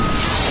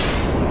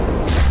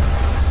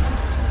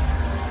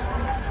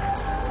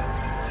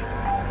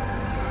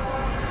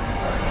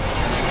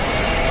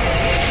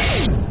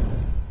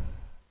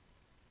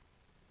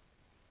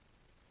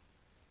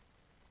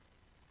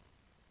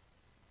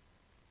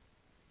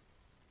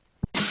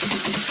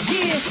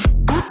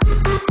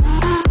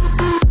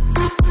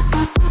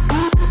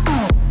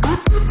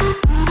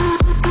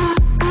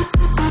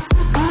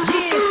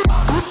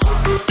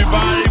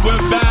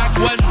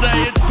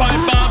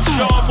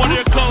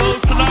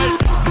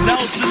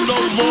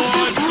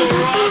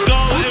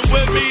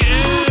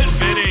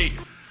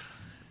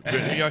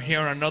here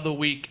on another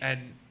week,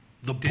 and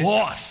the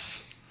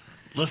boss,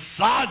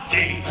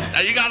 Lasante.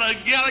 Now you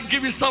gotta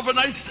give yourself a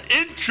nice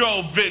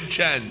intro,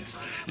 Vincenz.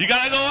 You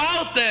gotta go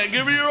out there and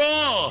give it your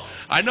all.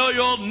 I know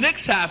you're all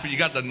Knicks happy. You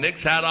got the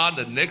Knicks hat on,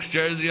 the Knicks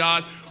jersey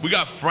on. We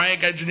got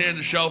Frank engineering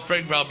the show.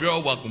 Frank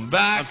Valbureau, welcome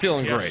back. I'm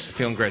feeling great.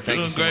 Feeling great. Thank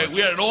you so much.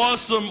 We had an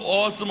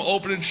awesome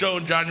opening show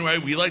in January.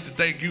 We'd like to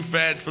thank you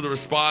fans for the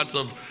response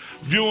of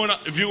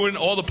viewing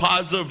all the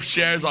positive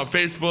shares on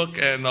Facebook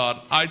and on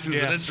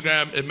iTunes and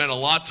Instagram. It meant a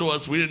lot to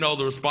us. We didn't know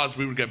the response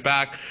we would get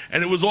back,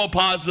 and it was all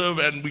positive,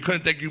 and we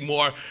couldn't thank you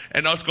more.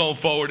 And us going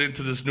forward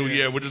into this new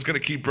year, we're just going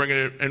to keep bringing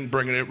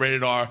it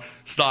rated R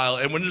style,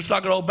 and we're just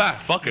not going to hold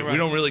back. Fuck it. Right. We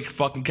don't really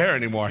fucking care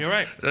anymore. You're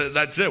right.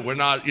 That's it. We're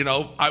not,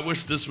 I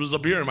wish this was a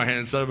beer in my hand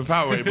instead of a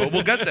Powerade, but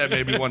we'll get there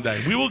maybe one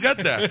day. We will get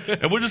there.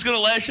 And we're just going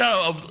to lash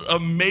out of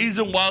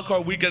amazing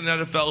wildcard weekend in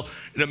the NFL,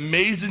 an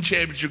amazing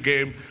championship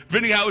game.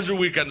 Vinny, how was your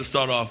weekend to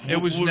start off? It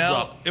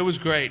was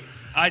great.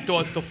 I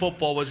thought the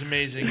football was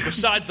amazing.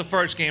 Besides the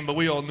first game, but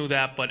we all knew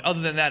that. But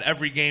other than that,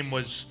 every game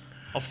was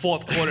a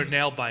fourth quarter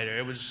nail biter.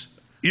 It was,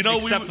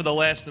 except for the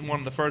last one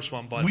and the first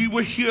one. But we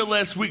were here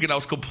last week, and I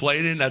was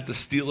complaining that the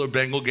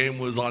Steeler-Bengal game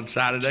was on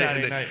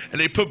Saturday night. And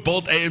they put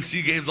both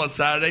AFC games on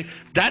Saturday.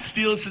 That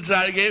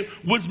Steelers-Cincinnati game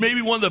was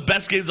maybe one of the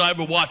best games I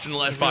ever watched in the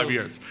last 5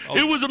 years. Oh.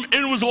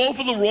 It was all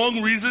for the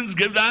wrong reasons,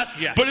 give that,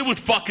 but it was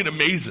fucking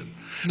amazing.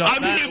 No,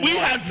 we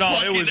had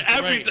fucking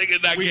everything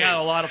in that game. We had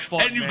a lot of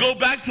fun. And you go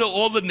back to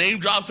all the name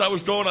drops I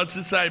was throwing on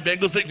Cincinnati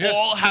Bengals, they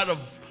all had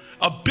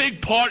a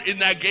big part in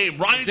that game.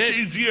 Ryan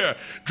Shazier,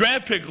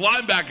 draft pick,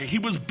 linebacker. He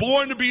was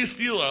born to be a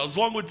Steeler,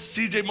 along with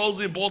C.J.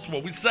 Mosley in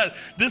Baltimore. We said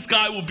this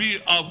guy will be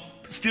a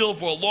Steeler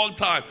for a long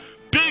time.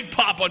 Big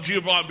pop on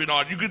Giovanni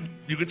Bernard.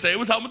 You could say it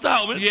was helmet to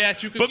helmet.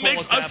 Yes, you could. But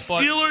makes a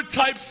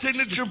Steeler-type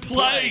signature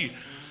play.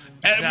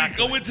 And we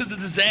go into the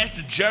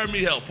disaster, Jeremy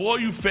Hill. For all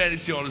you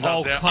fantasy owners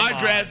out there, I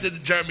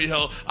drafted Jeremy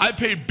Hill. I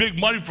paid big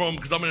money for him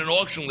because I'm in an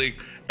auction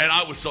league, and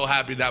I was so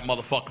happy that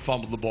motherfucker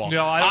fumbled the ball.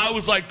 No, I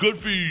was like, good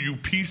for you, you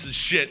piece of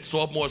shit.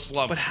 Sophomore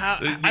slump. But how?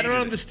 I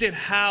don't understand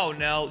how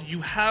now.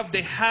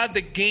 They had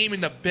the game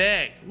in the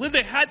bag.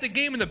 They had the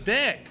game in the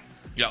bag.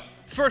 Yep.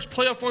 First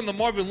playoff run to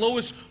Marvin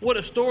Lewis. What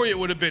a story it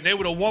would have been. They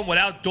would have won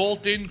without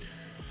Dalton.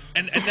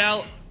 And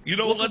now,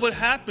 look at what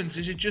happens.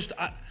 Is it just...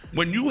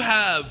 when you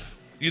have,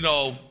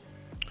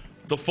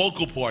 the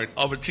focal point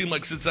of a team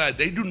like Cincinnati,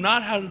 they do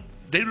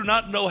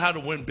not know how to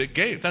win big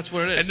games. That's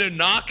what it is. And their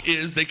knock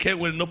is they can't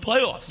win in the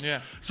playoffs. Yeah.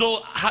 So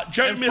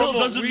Jeremy Hill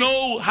doesn't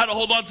know how to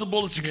hold on to the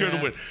ball to secure the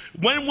win.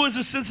 When was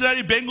the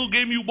Cincinnati Bengal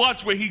game you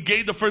watched where he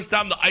gained the first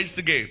down to ice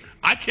the game?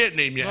 I can't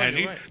name you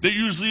any. Right. They're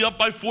usually up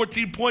by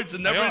 14 points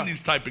and never in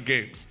these type of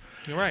games.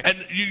 You're right.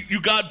 And you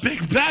got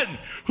Big Ben,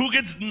 who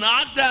gets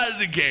knocked out of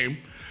the game.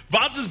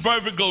 Vontaze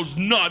Burfict goes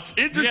nuts,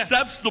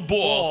 intercepts the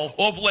ball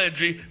off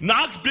Landry,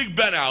 knocks Big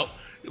Ben out.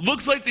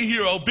 Looks like the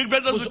hero. Big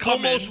Ben doesn't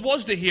come in. Almost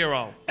was the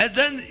hero. And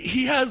then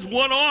he has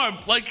one arm,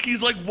 like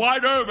he's like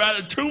Wide Herb at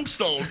a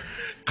tombstone.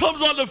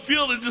 Comes on the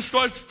field and just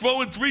starts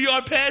throwing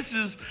 3-yard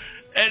passes.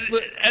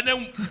 And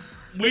then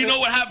we know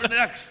what happened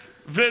next.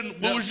 Vin,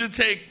 what was your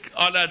take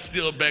on that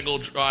Steeler-Bengal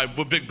drive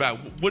with Big Ben?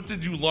 What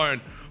did you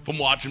learn from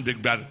watching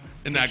Big Ben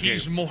in that game?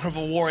 He's more of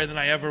a warrior than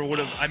I ever would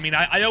have. I mean,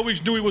 I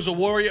always knew he was a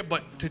warrior,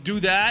 but to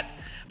do that...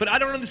 But I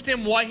don't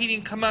understand why he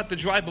didn't come out the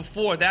drive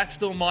before. That's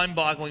still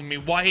mind-boggling me.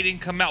 Why he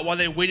didn't come out, why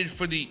they waited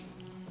for the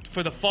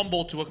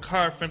fumble to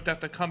occur for him to have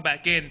to come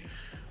back in.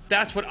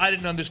 That's what I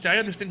didn't understand. I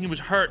understand he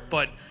was hurt,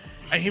 but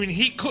I mean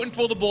he couldn't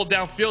throw the ball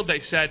downfield, they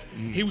said.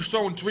 He was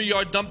throwing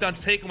 3-yard dump downs,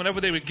 taking whatever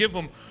they would give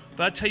him.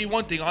 But I'll tell you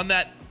one thing, on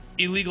that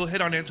illegal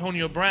hit on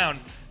Antonio Brown,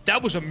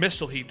 that was a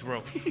missile he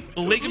threw.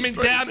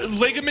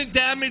 ligament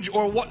damage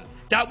or what?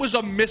 That was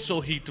a missile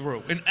he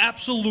threw. An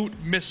absolute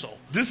missile.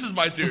 This is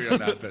my theory on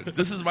that, Vin.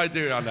 This is my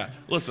theory on that.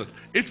 Listen,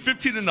 it's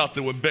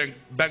 15-0 when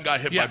Ben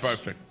got hit by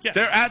Burfict. Yes.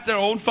 They're at their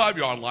own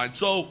 5-yard line.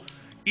 So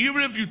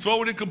even if you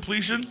throw it in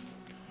completion,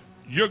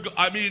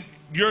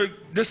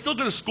 they're still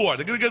going to score.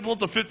 They're going to get both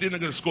the 50 and they're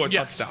going to score a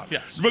touchdown.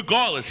 Yes.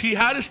 Regardless, he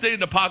had to stay in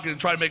the pocket and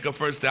try to make a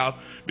first down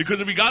because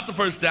if he got the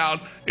first down,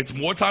 it's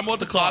more time on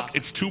the clock,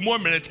 it's 2 more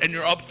minutes, and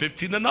you're up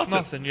 15-0.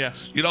 Nothing,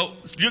 yes.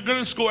 You're going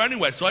to score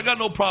anyway. So I got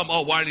no problem.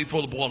 Oh, why didn't he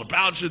throw the ball out of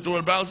bounds? Should he throw it out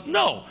of bounds?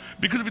 No,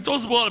 because if he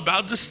throws the ball out of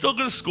bounds, they're still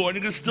going to score, and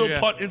you're going to still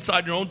punt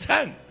inside your own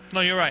 10.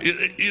 No, you're right.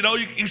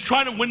 He's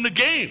trying to win the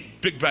game,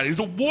 Big Ben. He's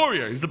a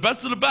warrior. He's the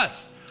best of the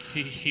best.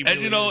 He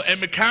really is.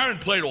 And McCarron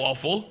played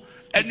awful.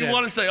 And you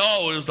want to say,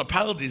 it was the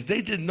penalties.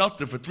 They did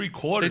nothing for 3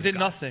 quarters. They did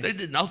nothing. They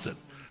did nothing.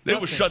 They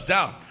were shut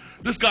down.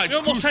 This guy, we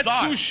almost had 2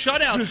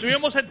 shutouts. We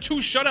almost had 2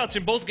 shutouts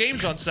in both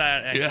games on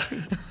Saturday. Yeah.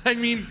 I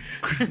mean,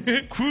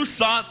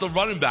 Cruzant, the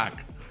running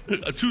back.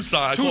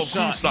 Toussaint. I call him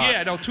Cruzant.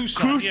 Yeah, no,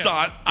 Toussaint.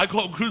 Cruzant. I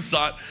call him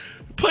Cruzant.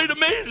 Played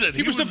amazing.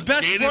 He was the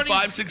best running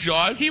 5-6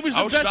 yards. He was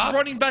the best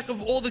running back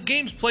of all the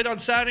games played on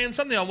Saturday and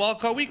Sunday on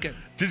Wildcard Weekend.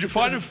 Did you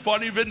find it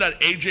funny, Vin, that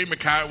A.J.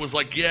 McCarron was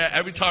like,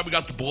 every time we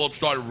got the ball, it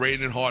started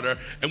raining harder,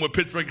 and when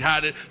Pittsburgh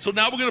had it, so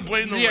now we're going to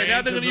blame the rain. Yeah,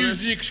 now they're going to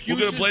use the excuses. We're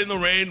going to blame the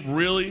rain?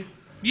 Really?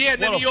 Yeah,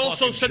 then he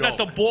also said that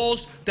the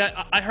balls,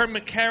 that I heard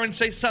McCarron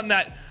say something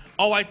that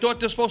oh, I thought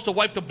they're supposed to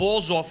wipe the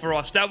balls off for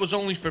us. That was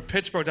only for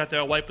Pittsburgh that they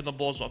were wiping the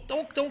balls off.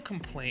 Don't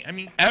complain. I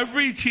mean,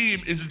 every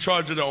team is in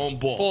charge of their own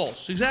balls.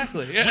 Balls,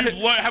 exactly. Yeah.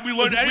 Have we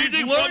learned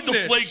anything from the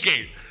this.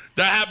 Deflategate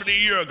that happened a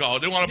year ago?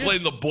 They want to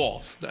blame the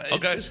balls.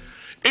 Okay.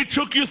 It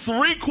took you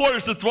 3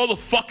 quarters to throw the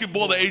fucking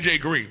ball to A.J.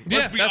 Green.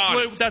 Let's be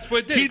honest. That's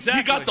what it did.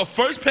 He got the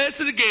first pass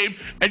of the game,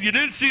 and you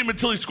didn't see him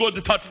until he scored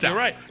the touchdown. You're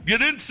right. You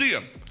didn't see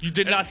him. You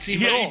did not see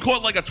him at all. He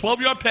caught like a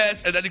 12-yard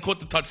pass, and then he caught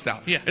the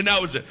touchdown. Yeah. And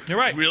that was it. You're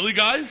right. Really,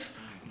 guys?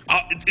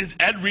 Is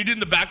Ed Reed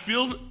in the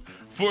backfield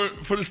for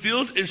the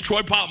Steelers? Is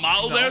Troy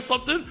Polamalu there or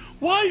something?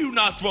 Why are you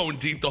not throwing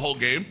deep the whole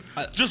game?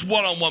 Just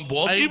one-on-one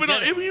balls, even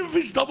if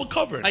he's double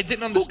covered. I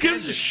didn't understand. Who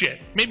gives a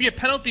shit? Maybe a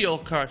penalty will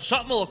occur.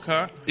 Something will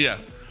occur. Yeah.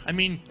 I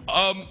mean,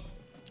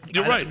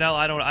 you're right. No,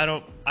 I don't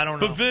know.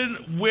 But Vin,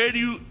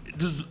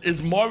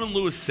 is Marvin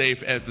Lewis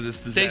safe after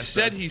this disaster? They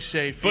said he's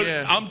safe. But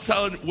yeah. I'm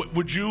telling,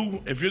 would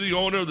you, if you're the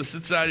owner of the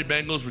Cincinnati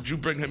Bengals, would you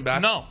bring him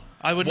back? No,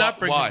 I would not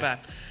bring him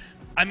back.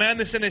 I mean, I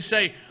understand they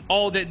say,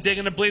 that they're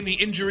going to blame the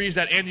injuries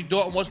that Andy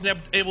Dalton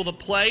wasn't able to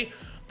play.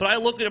 But I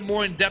look at it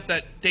more in depth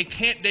that they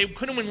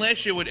couldn't win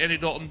last year with Andy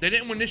Dalton. They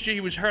didn't win this year.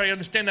 He was hurt. I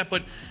understand that.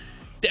 But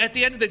at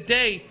the end of the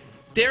day,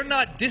 they're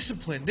not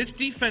disciplined. This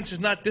defense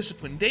is not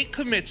disciplined. They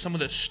commit some of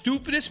the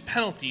stupidest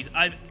penalties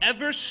I've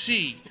ever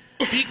seen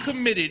be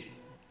committed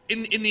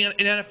in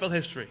NFL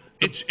history.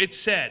 It's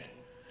sad.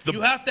 You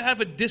have to have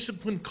a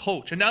disciplined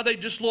coach. And now they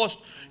just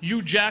lost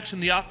Hugh Jackson,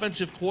 the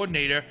offensive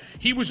coordinator.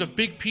 He was a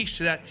big piece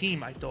to that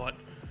team, I thought.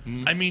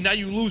 I mean, now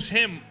you lose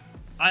him.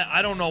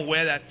 I don't know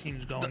where that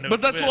team's going.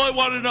 But that's all I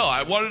want to know.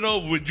 I want to know,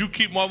 would you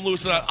keep Marvin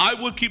Lewis? I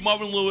would keep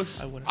Marvin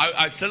Lewis. I would.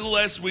 I said it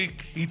last week.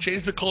 He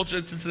changed the culture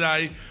in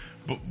Cincinnati.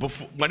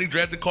 Before, when he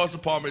drafted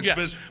Carson Palmer,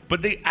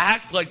 but they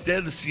act like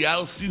they're the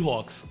Seattle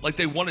Seahawks, like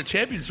they won a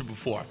championship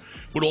before.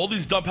 With all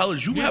these dumb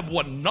pellets, you have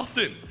won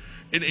nothing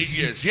in 8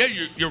 years. Yeah,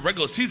 your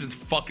regular season's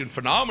fucking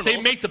phenomenal.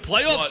 They make the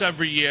playoffs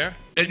every year.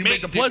 And you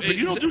make the playoffs, but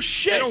you don't do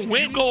shit. They don't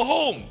win. You go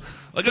home.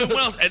 Like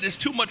everyone else. And there's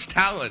too much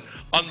talent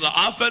on the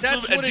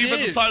offensive and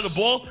defensive side of the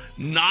ball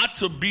not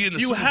to be in the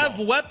Super Bowl. You have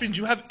weapons.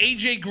 You have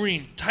A.J.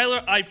 Green, Tyler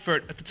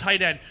Eifert at the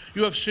tight end.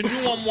 You have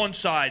Sanu on one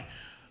side.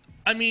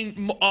 I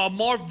mean,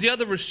 the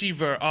other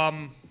receiver,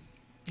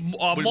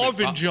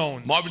 Marvin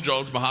Jones. Marvin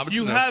Jones, Mohamed Sanu.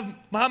 You have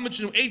Mohamed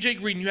Sanu, A.J.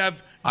 Green. You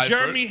have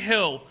Jeremy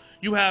Hill.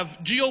 You have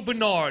Gio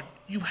Bernard.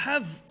 You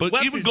have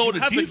weapons. Even go to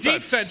you have defense. A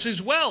defense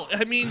as well.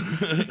 I mean,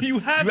 you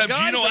have guys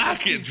Geno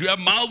Atkins. You have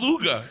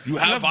Maluga. You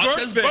have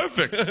Vontaze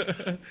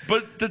Burfict.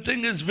 But the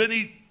thing is,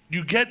 Vinny,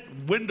 you get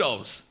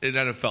windows in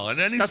NFL and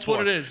any That's sport.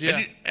 what it is,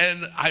 yeah.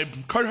 And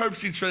Kurt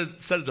Herbstreit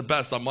said it the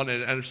best on Monday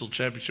in the NFL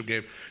Championship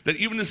game, that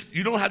even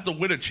you don't have to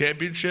win a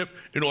championship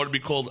in order to be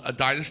called a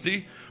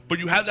dynasty, but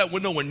you have that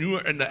window when you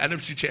are in the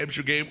NFC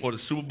Championship game or the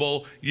Super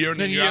Bowl year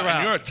in and year out,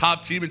 and you're a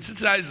top team. And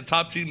Cincinnati is a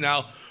top team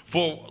now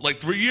for like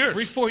 3 years.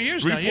 3-4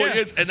 years now, 3-4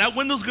 years. And that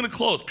window's going to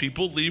close.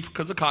 People leave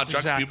because of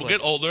contracts. Exactly. People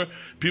get older.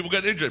 People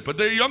get injured. But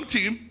they're a young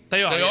team.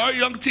 They are a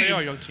young team. They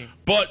are a young team.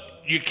 But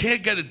you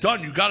can't get it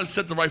done. You got to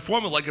set the right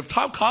formula. Like if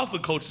Tom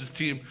Coughlin coached his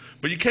team,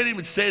 but you can't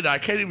even say that. I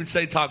can't even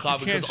say Tom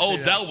Coughlin because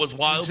Odell was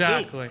wild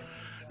too.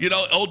 You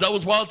know, Odell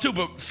was wild too.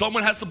 But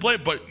someone has to play.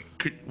 But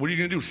what are you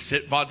going to do?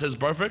 Sit Vontaze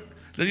Burfict?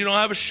 Then you don't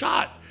have a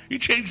shot. He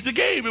changed the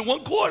game in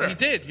 1 quarter. He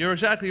did. You're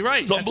exactly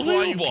right. It's unbelievable.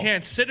 That's why you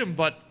can't sit him,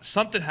 but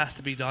something has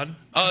to be done.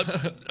 We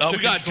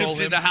got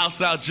Gypsy in the house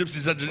now.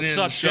 Gypsy's engineering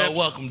the show. Gyps?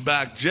 Welcome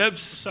back, Gyps.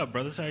 What's up,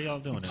 brothers? How y'all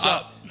doing?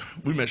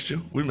 We missed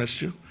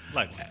you.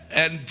 Like,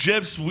 and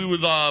Gyps,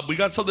 we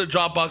got something in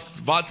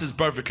Dropbox. Vontaze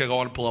Burfict I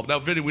want to pull up. Now,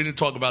 Vinny, we didn't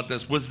talk about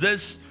this. Was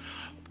this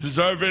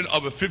deserving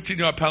of a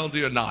 15-yard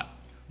penalty or not?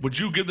 Would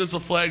you give this a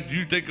flag? Do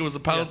you think it was a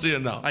penalty or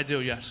no? I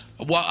do, yes.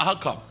 Well, how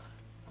come?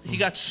 He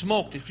got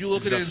smoked. If you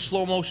look at it in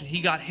slow motion,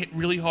 he got hit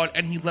really hard,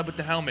 and he led with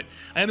the helmet.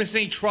 I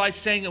understand he tried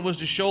saying it was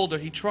the shoulder.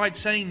 He tried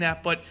saying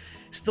that, but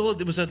still,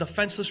 it was a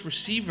defenseless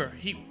receiver.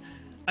 He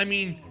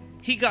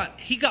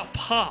got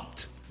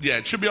popped. Yeah,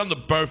 it should be on the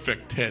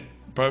Burfict hit.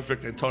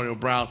 Burfict, Antonio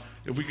Brown.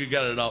 If we could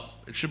get it up,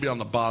 it should be on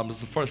the bottom.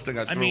 It's the first thing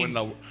I threw in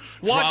the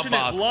watching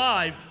Dropbox. It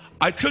live.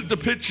 I took the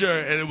picture,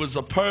 and it was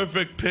a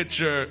perfect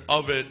picture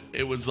of it.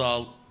 It was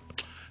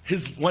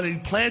when he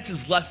plants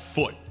his left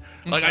foot.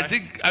 Like I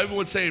think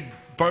everyone's saying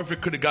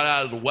Burfict could have got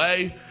out of the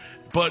way,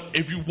 but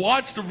if you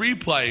watch the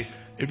replay,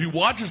 if you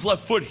watch his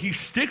left foot, he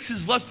sticks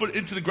his left foot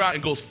into the ground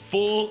and goes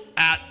full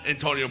at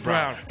Antonio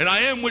Brown. And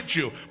I am with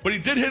you, but he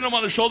did hit him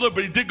on the shoulder,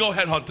 but he did go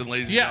headhunting,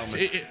 ladies and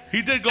gentlemen.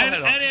 He did go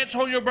headhunting. And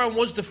Antonio Brown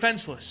was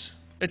defenseless.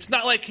 It's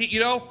not like he,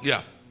 Yeah. I'm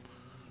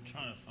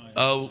trying to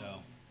find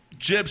it.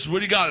 Gyps, what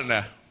do you got in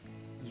there?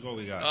 This is what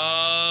we got.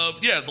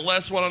 Yeah, the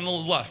last one on the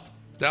left.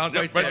 Down,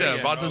 right there.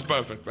 Vontaze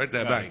Burfict. Right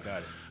there, bang.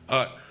 Got it.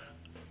 All right.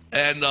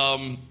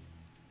 And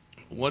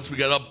once we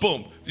get up,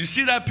 boom. You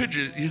see that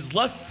picture? His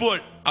left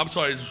foot,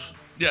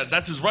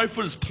 that's his right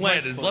foot is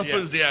planted. His left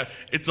foot is,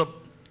 it's a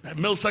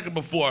millisecond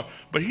before.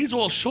 But he's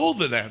all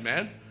shoulder there,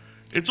 man.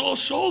 It's all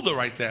shoulder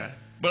right there.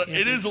 But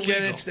it is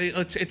illegal.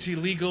 It's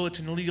illegal. It's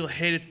an illegal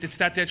hit. It's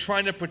that they're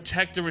trying to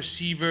protect the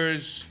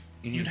receivers.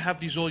 You'd have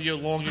these all year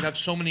long. You'd have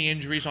so many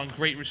injuries on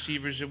great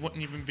receivers. It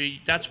wouldn't even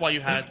be. That's why you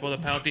had to throw the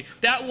penalty.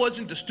 That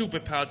wasn't the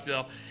stupid penalty,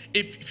 though.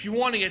 If you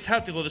want to get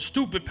technical, the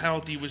stupid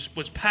penalty was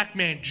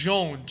Pac-Man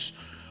Jones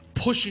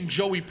pushing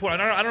Joey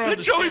Porter. I don't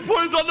understand. Joey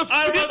Porter's on the field.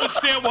 I don't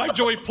understand why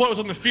Joey Porter was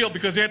on the field,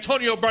 because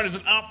Antonio Brown is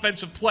an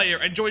offensive player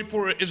and Joey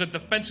Porter is a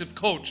defensive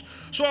coach.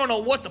 So I don't know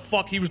what the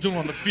fuck he was doing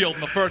on the field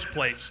in the first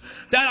place.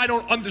 That I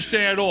don't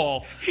understand at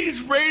all.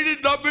 He's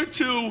rated number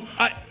 2,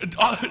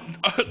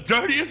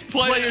 dirtiest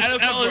player in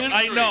NFL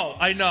history.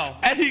 I know.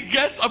 And he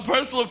gets a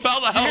personal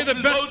foul to help You hear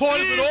the best part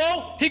of it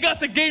all? He got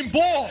the game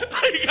ball.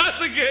 He got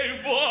the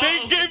game ball.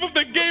 They gave him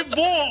the game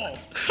ball.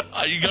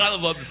 You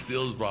gotta love the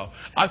Steelers, bro.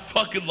 I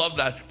fucking love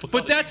that.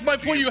 But that's my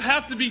point. You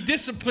have to be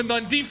disciplined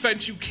on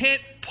defense. You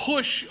can't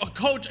push a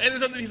coach, and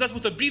he's not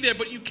supposed to be there,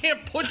 but you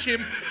can't push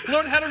him.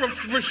 Learn how to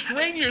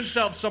restrain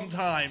yourself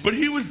sometime. But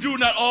he was doing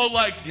that all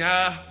like,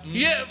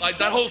 like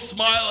that whole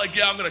smile, like,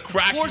 I'm going to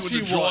crack you in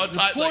the jaw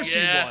type. Of course he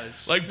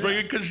was. Like, bring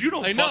it, because you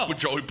don't fuck with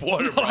Joey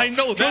Porter, No, bro. I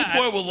know Joey that.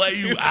 Porter will lay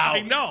you out. I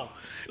know.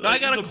 Now, I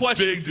got a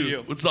question big for dude.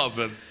 you. What's up,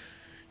 man?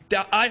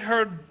 I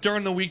heard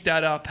during the week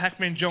that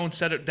Pac-Man Jones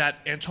said that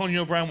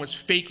Antonio Brown was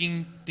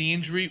faking the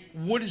injury.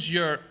 What is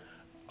your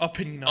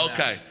opinion on that?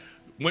 Okay.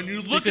 When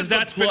you look Because at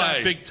that's the been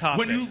play, a big topic.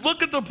 when you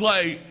look at the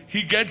play,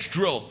 he gets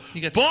drilled.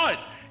 But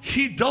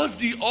he does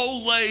the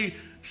Olay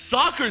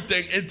soccer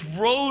thing and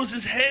throws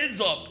his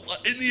hands up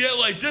in the air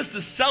like this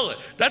to sell it.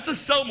 That's a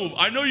sell move.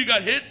 I know you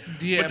got hit,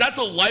 but that's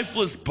a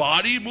lifeless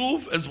body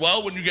move as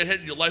well. When you get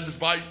hit in your lifeless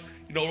body,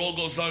 it all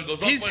goes down,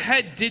 goes up. His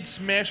head did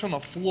smash on the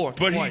floor.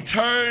 But twice. he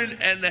turned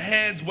and the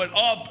hands went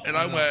up, and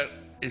I went,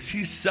 is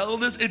he selling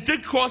this? It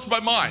did cross my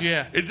mind.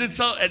 Yeah. It did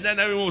sell, and then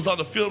everyone was on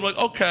the field. I'm like,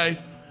 okay.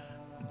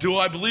 Do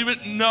I believe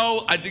it?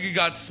 No. I think he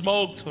got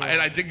smoked,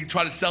 and I think he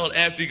tried to sell it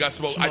after he got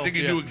smoked. I think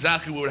he knew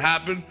exactly what would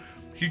happen.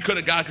 He could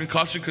have got a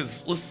concussion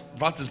because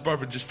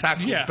Roethlisberger just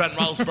tackled Ben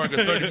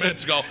Roethlisberger 30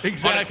 minutes ago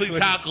on a clean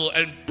tackle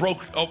and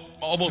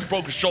almost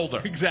broke his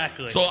shoulder.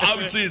 Exactly. So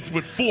obviously it's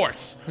with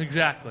force.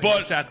 Exactly. But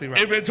exactly right.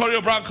 if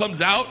Antonio Brown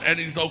comes out and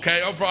he's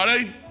okay on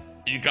Friday,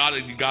 you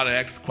gotta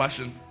ask the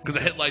question, because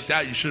a hit like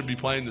that, you shouldn't be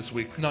playing this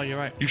week. No, you're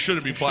right. You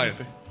shouldn't be playing.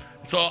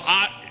 So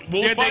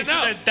we'll They find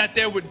said out. that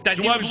he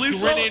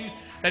was grinning. So?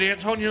 That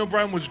Antonio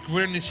Brown was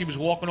grinning as he was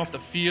walking off the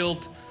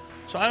field.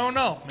 So I don't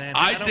know, man.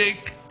 I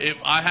think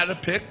if I had to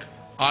pick,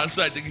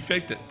 honestly, I think he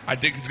faked it. I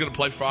think he's going to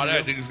play Friday.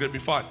 I think he's going to be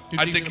fine.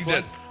 I think he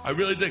did. I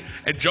really think.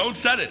 And Jones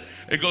said it.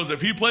 It goes,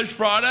 if he plays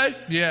Friday,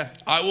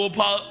 I will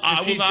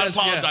not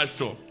apologize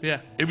to him.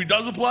 Yeah. If he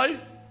doesn't play,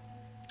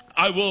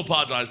 I will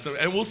apologize to him.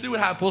 And we'll see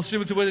what happens. We'll see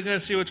what's going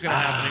to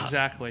happen,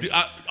 exactly.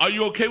 Are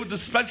you okay with the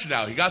suspension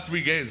now? He got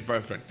 3 games,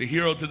 perfect. The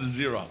hero to the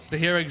 0. The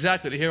hero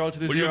to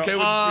the 0. Were you okay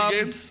with the 3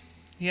 games?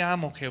 Yeah,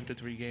 I'm okay with the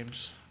 3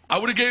 games. I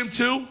would have gave him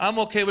 2. I'm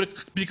okay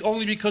with it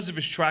only because of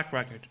his track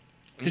record.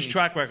 His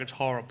track record's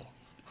horrible.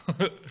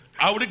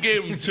 I would have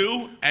gave him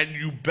 2, and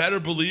you better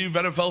believe,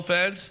 NFL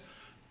fans,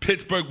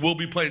 Pittsburgh will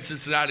be playing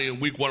Cincinnati in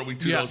week 1 or week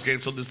 2 of those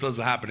games, so this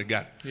doesn't happen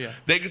again. Yeah.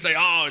 They can say,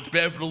 oh, it's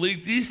bad for the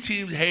league. These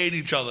teams hate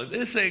each other.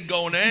 This ain't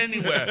going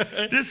anywhere.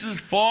 This is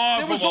far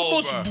from over. There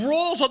was almost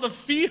brawls on the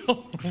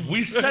field.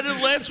 We said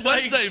it last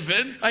Wednesday,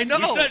 Vin. I know.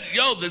 We said,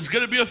 there's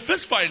going to be a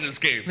fist fight in this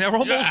game. There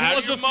almost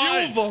was a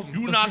few of them.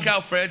 You knock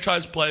out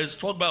franchise players.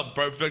 Talk about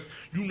perfect.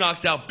 You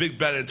knocked out Big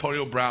Ben,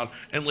 Antonio Brown,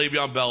 and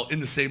Le'Veon Bell in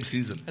the same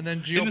season. And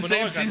then Gio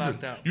Bernard got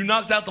knocked out. You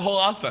knocked out the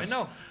whole offense. I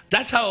know.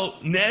 That's how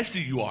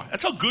nasty you are.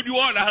 That's how good you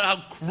are and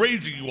how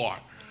crazy you are.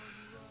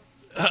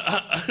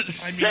 I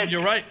mean,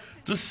 you're right.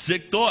 It's a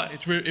sick thought.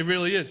 It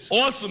really is.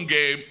 Awesome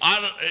game.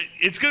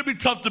 It's going to be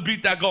tough to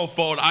beat that going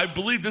forward. I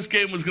believe this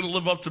game was going to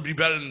live up to be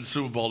better than the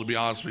Super Bowl, to be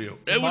honest with you.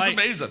 It was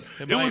amazing.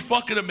 It was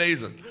fucking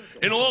amazing.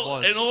 In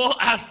all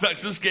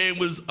aspects, this game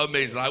was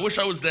amazing. I wish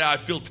I was there. I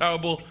feel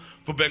terrible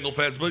for Bengal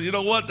fans. But you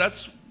know what?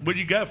 That's what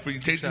you get for you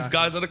take these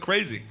guys that are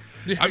crazy.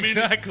 Yeah, I mean,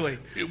 exactly.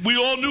 We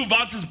all knew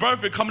Vontaze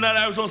Burfict coming out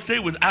of Arizona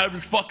State was out of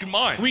his fucking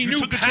mind. We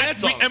knew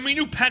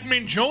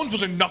Pac-Man Jones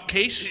was a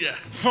nutcase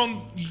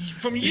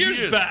from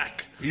years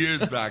back.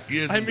 Years back.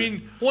 I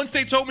mean, once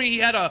they told me he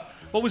had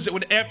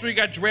after he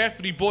got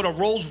drafted, he bought a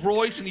Rolls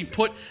Royce and he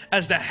put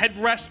as the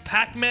headrest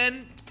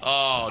Pac-Man.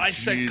 Oh, I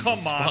said,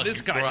 come on, this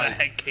guy's a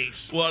head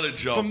case. What a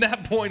joke. From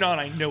that point on,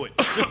 I knew it.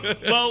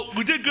 Well,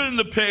 we did good in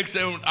the picks,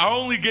 and our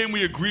only game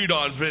we agreed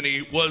on,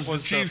 Vinny, was the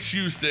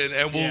Chiefs-Houston,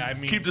 and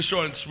we'll keep this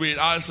short and sweet.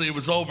 Honestly, it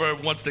was over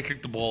once they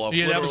kicked the ball off.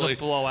 Yeah, that was a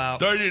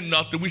blowout.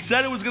 30-0. We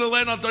said it was going to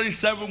land on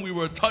 37. We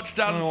were a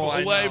touchdown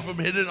away from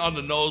hitting it on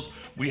the nose.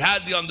 We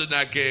had the under in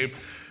that game.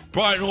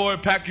 Brian Hoyer,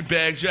 pack your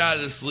bags. You're out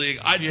of this league.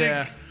 I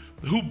think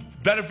who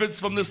benefits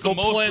from this the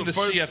most? Play in the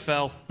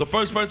CFL. The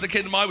first person that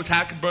came to mind was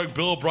Hackenberg,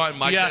 Bill O'Brien.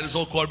 Mike had his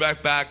old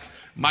quarterback back.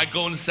 Might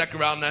go in the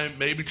second round, then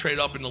maybe trade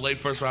up in the late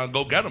first round and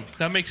go get him.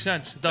 That makes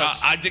sense. It does.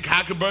 I think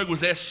Hackenberg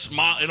was there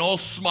in all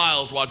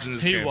smiles watching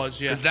this game. He was,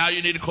 yeah. Because now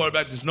you need a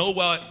quarterback. There's no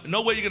way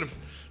you're going to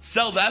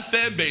sell that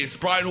fan base,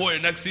 Brian Hoyer,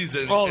 next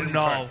season. Oh,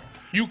 no.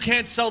 You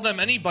can't sell them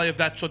anybody of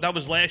that. So that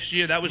was last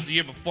year. That was the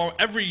year before.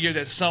 Every year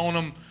they're selling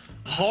them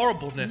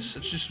horribleness.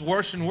 It's just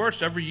worse and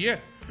worse every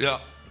year. Yeah.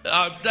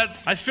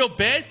 I feel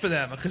bad for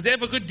them because they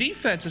have a good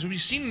defense. As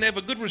we've seen, they have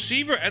a good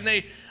receiver, and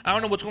I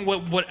don't know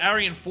what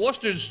Arian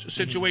Foster's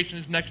situation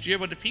is next year,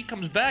 but if he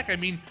comes back, I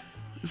mean,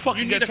 you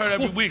fucking get hurt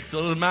every week, so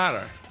it doesn't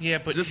matter. Yeah,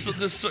 but this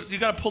you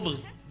got to pull the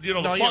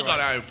plug on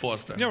Arian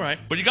Foster. You're right.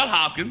 But you got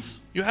Hopkins.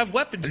 You have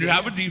weapons. And you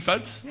have a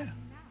defense. Yeah.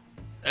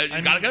 And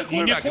you got to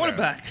get a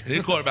quarterback. You need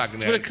a quarterback.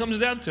 That's what it comes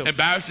down to.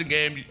 Embarrassing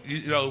game.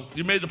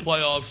 You made the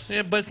playoffs.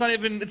 Yeah, but it's not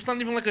even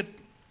like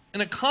an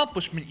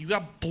accomplishment. You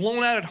got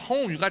blown out at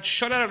home. You got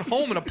shut out at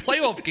home in a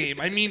playoff game.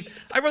 I mean,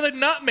 I'd rather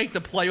not make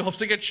the playoffs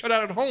than get shut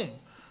out at home.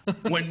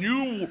 When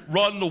you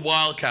run the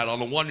Wildcat on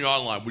the 1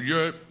 yard line with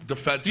your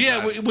defensive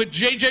back, with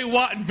J.J.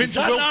 Watt and Vince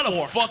Wilfork. Is that not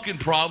a fucking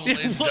problem,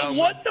 ladies and gentlemen?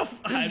 What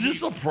the Is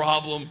this a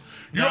problem?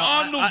 You're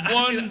on the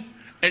one,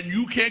 and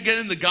you can't get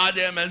in the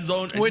goddamn end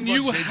zone. And when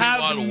you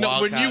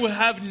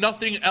have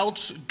nothing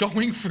else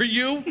going for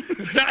you,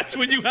 that's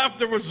when you have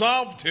to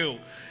resolve to.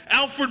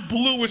 Alfred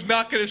Blue was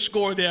not going to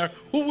score there.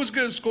 Who was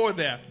going to score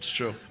there? It's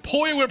true.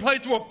 Poyer would probably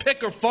throw a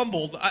pick or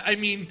fumbled. I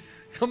mean,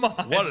 come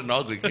on. What an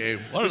ugly game.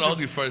 What an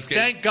ugly first game.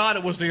 Thank God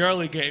it was the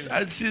early game.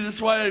 See, this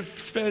is why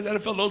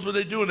NFL knows what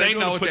they're doing. They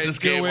know to put this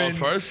game on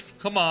first.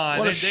 Come on.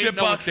 What a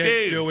shitbox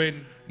game.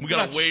 Doing. We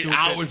got to wait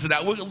hours of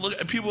that.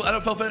 People,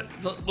 NFL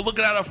fans, we're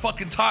looking at our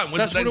fucking time.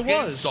 When's the next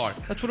game start?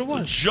 That's what it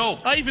was. It's a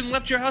joke. I even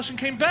left your house and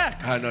came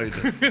back. I know you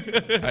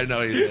did. I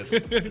know you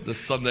did. The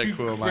Sunday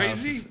crew of my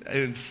house is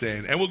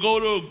insane. And we'll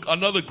go to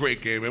another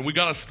great game. And we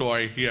got a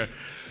story here.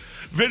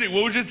 Vinny,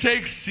 what would you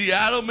take?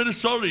 Seattle,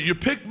 Minnesota. You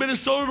picked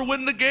Minnesota to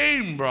win the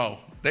game, bro.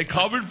 They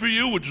covered for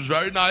you, which was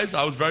very nice.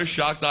 I was very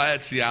shocked I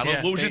had Seattle.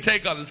 What was your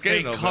take on this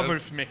game, though, They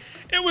covered for me.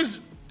 It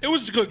was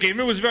a good game.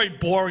 It was very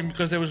boring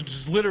because there was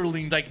just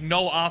literally like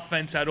no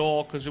offense at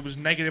all because it was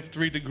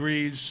 -3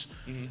 degrees.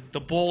 Mm-hmm.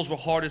 The balls were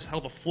hard as hell.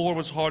 The floor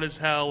was hard as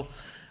hell.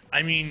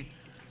 I mean,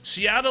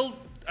 Seattle.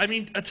 I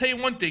mean, I'll tell you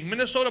one thing.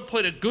 Minnesota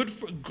played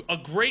a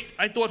great,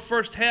 I thought,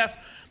 first half,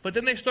 but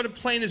then they started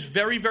playing this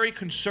very, very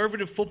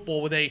conservative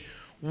football where they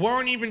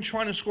weren't even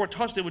trying to score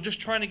touchdowns. They were just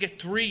trying to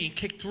get three and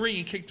kick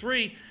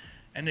three,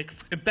 and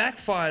it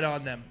backfired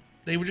on them.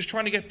 They were just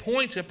trying to get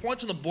points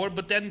on the board,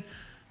 but then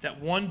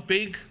that one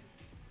big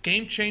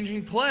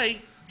game-changing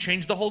play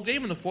changed the whole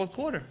game in the fourth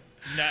quarter.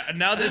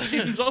 Now the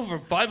season's over.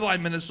 Bye-bye,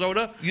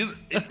 Minnesota.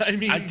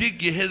 I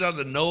think you hit on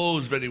the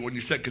nose, Vinny, when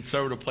you said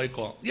conservative play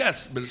call.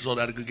 Yes,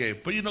 Minnesota had a good game.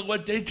 But you know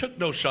what? They took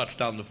no shots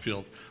down the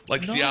field.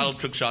 Like Seattle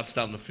took shots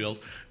down the field.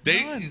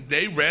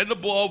 They ran the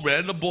ball,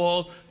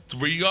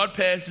 3-yard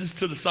passes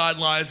to the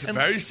sidelines, and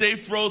very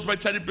safe throws by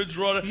Teddy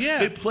Bridgewater. Yeah.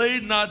 They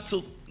played not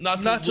to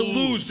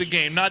lose the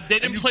game. They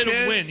didn't play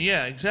to win.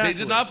 Yeah, exactly. They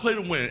did not play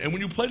to win. And when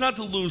you play not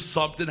to lose,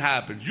 something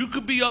happens. You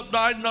could be up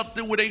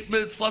 9-0 with 8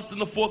 minutes left in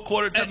the fourth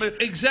quarter, 10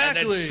 minutes.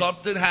 Exactly. And then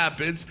something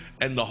happens,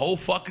 and the whole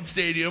fucking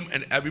stadium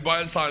and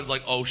everybody inside is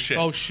like, oh, shit.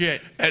 Oh,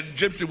 shit. And,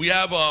 Gypsy, we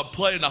have a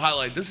play in the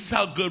highlight. This is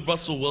how good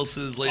Russell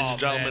Wilson is, ladies and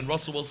gentlemen. Man.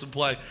 Russell Wilson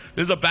play.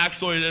 There's a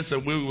backstory to this,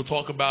 and we will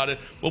talk about it.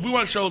 But we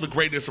want to show the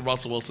greatness of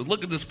Russell Wilson.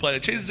 Look at this play.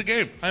 It changes the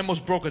game. I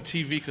almost broke a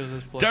TV because of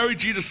this play. Derek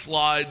Jeter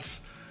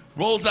slides.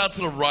 Rolls out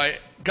to the right.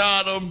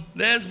 Got him.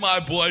 There's my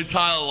boy,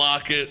 Tyler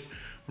Lockett.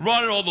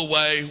 Running all the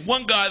way.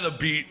 One guy the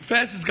beat.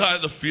 Fastest guy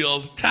in the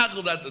field.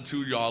 Tackled at the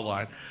 2-yard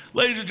line.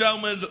 Ladies and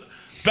gentlemen,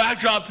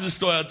 backdrop to the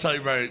story. I'll tell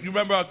you right. You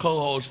remember our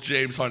co-host,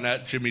 James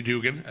Harnett, Jimmy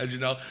Dugan, as you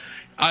know.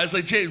 I was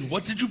like, James,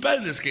 what did you bet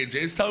in this game,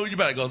 James? Tell me what you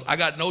bet. He goes, I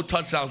got no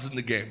touchdowns in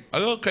the game. I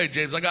go, okay,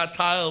 James, I got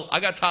Tyler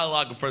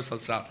Lockett first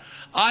touchdown.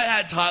 I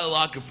had Tyler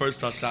Lockett first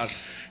touchdown.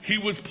 He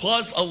was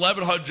plus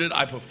 1,100.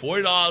 I put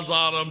 $40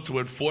 on him to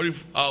win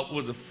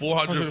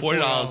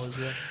 $440?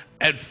 Yeah.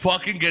 And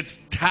fucking gets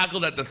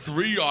tackled at the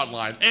 3-yard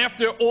line.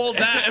 After all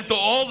that, the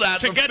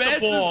fastest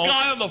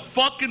guy on the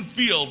fucking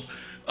field.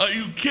 Are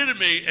you kidding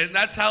me? And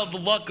that's how the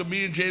luck of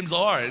me and James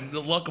are, and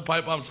the luck of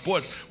Pipe Bomb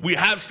Sports. We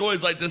have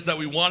stories like this that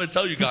we want to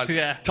tell you guys.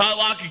 Yeah. Tyler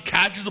Lockett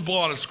catches a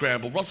ball on a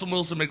scramble. Russell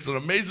Wilson makes an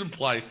amazing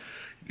play.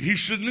 He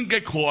shouldn't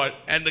get caught,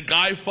 and the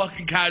guy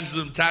fucking catches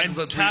him, tackles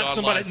at 3-yard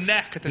line. By the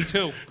neck at the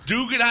 2.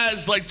 Dugan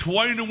has like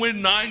 20 to win,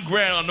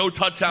 $9,000 on no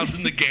touchdowns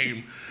in the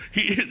game.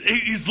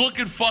 He's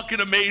looking fucking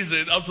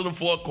amazing up to the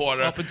fourth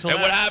quarter.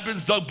 What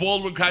happens? Doug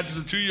Baldwin catches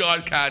a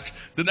 2-yard catch.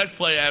 The next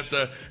play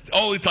after,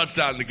 only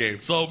touchdown in the game.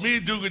 So me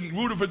and Dugan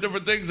rooted for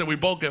different things, and we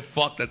both get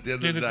fucked at the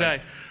end of the day.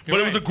 But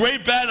it was a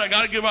great bet. I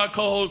got to give our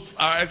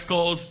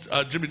ex-co-host,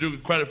 Jimmy Dugan,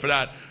 credit for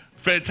that.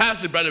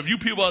 Fantastic bet. If you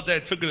people out there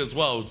took it as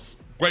well, it was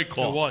a great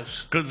call. It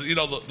was. Because,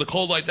 the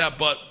call like that.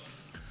 But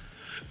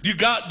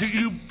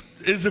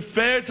is it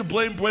fair to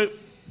blame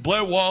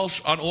Blair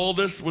Walsh on all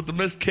this with the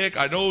missed kick?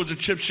 I know it was a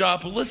chip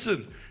shot, but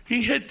listen,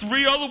 he hit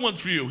 3 other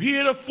ones for you. He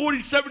hit a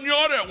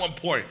 47-yarder at one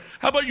point.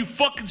 How about you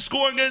fucking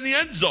scoring in the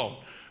end zone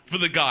for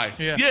the guy?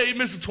 Yeah, he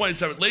missed a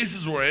 27.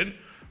 Laces were in.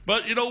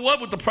 But you know what?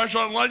 With the pressure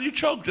on the line, you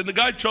choked. And the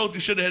guy choked. He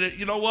should have hit it.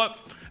 You know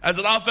what? As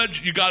an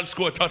offense, you got to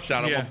score a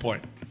touchdown at one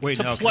point. Wait,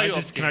 now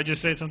can I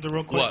just say something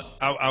real quick? What?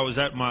 I was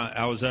at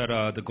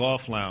the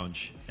golf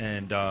lounge,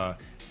 and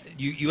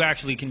you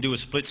actually can do a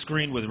split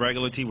screen with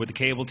regular TV, with the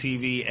cable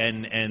TV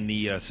and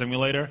the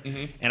simulator.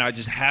 And I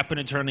just happened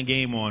to turn the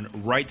game on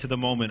right to the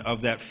moment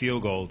of that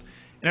field goal.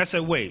 And I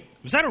said, wait,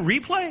 was that a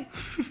replay?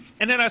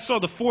 And then I saw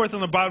the fourth on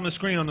the bottom of the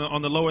screen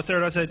on the lower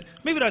third. I said,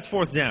 maybe that's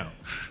fourth down.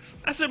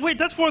 I said, wait,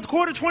 that's fourth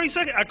quarter, 20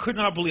 seconds? I could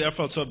not believe it. I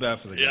felt so bad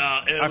for the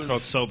guy. Yeah, I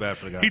felt so bad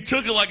for the guy. He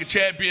took it like a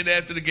champion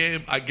after the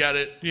game. I get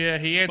it. Yeah,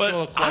 he answered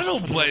all the questions. I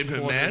don't blame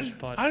him, man.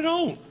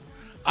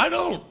 I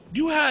don't.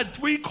 You had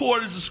 3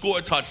 quarters to score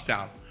a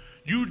touchdown.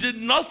 You did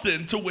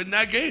nothing to win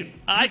that game.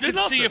 I could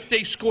see if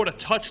they scored a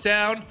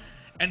touchdown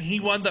and he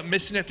wound up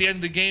missing at the end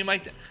of the game.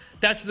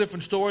 That's a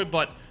different story,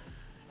 but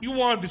you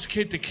wanted this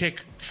kid to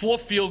kick 4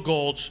 field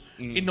goals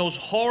in those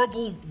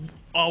horrible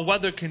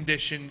weather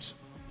conditions.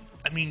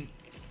 I mean,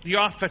 the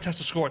offense has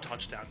to score a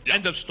touchdown. Yep.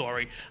 End of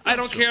story. I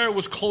don't care it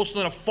was closer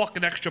than a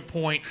fucking extra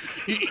point.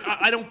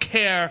 I don't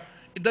care.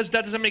 That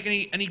doesn't make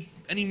any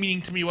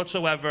meaning to me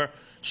whatsoever.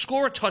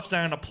 Score a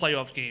touchdown in a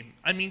playoff game.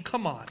 I mean,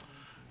 come on.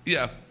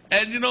 Yeah.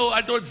 And,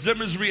 I thought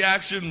Zimmer's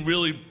reaction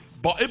really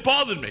it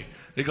bothered me.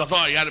 He goes,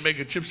 you got to make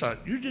a chip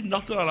shot. You did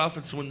nothing on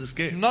offense to win this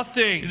game.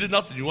 Nothing. You did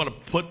nothing. You want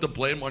to put the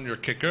blame on your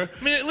kicker?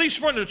 I mean, at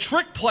least run a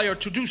trick player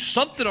to do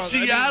something on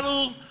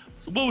Seattle,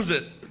 what was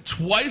it?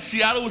 Twice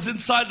Seattle was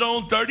inside their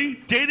own 30.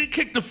 They didn't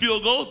kick the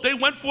field goal. They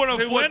went for it on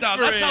 4th down.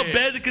 That's how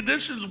bad the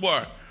conditions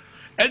were.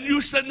 And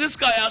you send this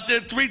guy out there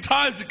 3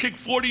 times to kick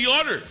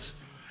 40-yarders.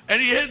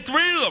 And he hit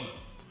 3 of them.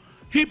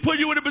 He put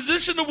you in a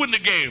position to win the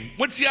game.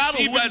 When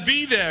Seattle who has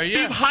be there,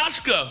 Steve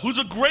Hauschka, who's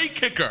a great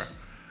kicker,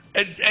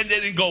 and they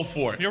didn't go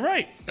for it. You're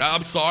right.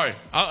 I'm sorry.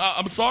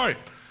 I'm sorry.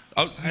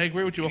 I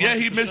agree with you 100%. Yeah,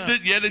 he missed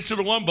it. Yeah, they should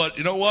have won. But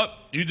you know what?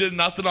 You did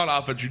nothing on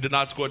offense. You did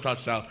not score a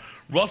touchdown.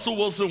 Russell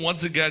Wilson,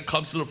 once again,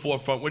 comes to the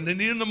forefront. When they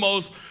need him the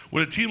most,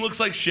 when a team looks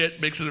like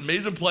shit, makes an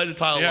amazing play to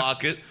Tyler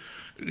Lockett,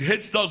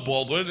 hits Doug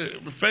Baldwin.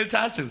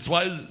 Fantastic. That's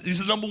why he's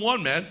the number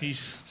 1, man.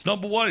 He's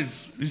number 1.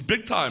 He's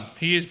big time.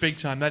 He is big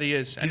time. That he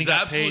is. And he's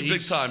absolutely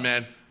big time,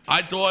 man.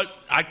 I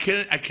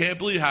can't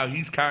believe how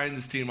he's carrying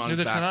this team on his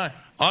back. Neither can I.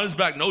 On his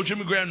back. No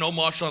Jimmy Graham, no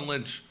Marshawn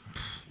Lynch.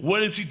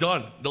 What has he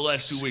done the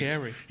last 2 weeks?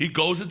 He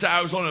goes into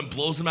Arizona and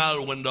blows them out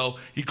of the window.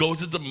 He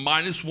goes into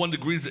 -1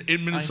 degrees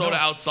in Minnesota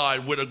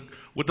outside with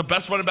the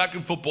best running back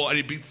in football, and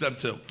he beats them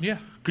too. Yeah.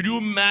 Could you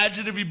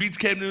imagine if he beats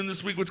Cam Newton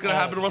this week? What's going to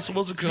happen to Russell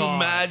Wilson? Could you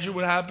imagine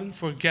what happens?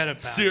 Forget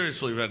about it.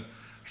 Seriously, man.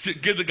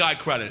 Give the guy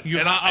credit.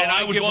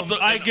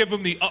 I give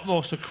him the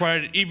utmost of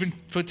credit, even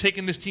for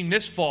taking this team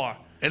this far.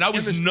 And I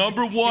was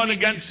number 1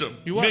 against him.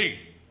 Me.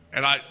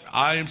 And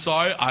I am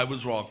sorry, I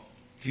was wrong.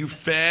 You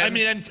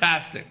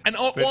fantastic. I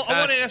want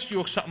to ask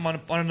you something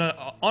on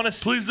a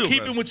Please do,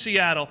 keeping with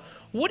Seattle.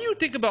 What do you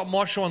think about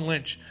Marshawn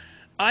Lynch?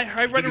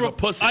 I read a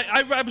pussy.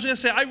 I was going to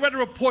say I read a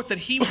report that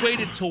he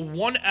waited till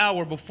 1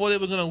 hour before they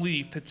were going to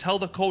leave to tell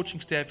the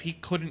coaching staff he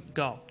couldn't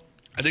go.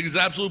 I think he's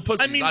an absolute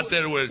pussy. He's not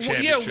there to win a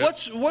championship.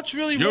 Yeah, what's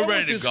really wrong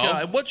with this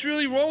guy? What's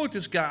really wrong with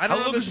this guy? I don't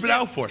How long has he been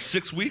out for?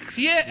 6 weeks?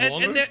 Yeah,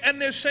 and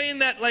they're saying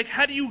that, like,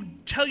 how do you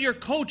tell your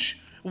coach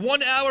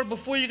 1 hour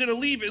before you're going to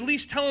leave? At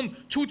least tell them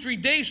 2 or 3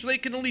 days so they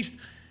can at least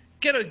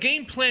get a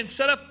game plan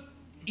set up.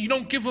 You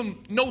don't give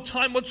them no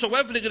time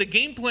whatsoever to get a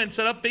game plan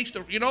set up based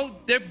on,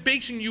 they're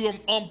basing you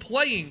on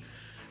playing.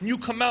 And you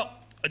come out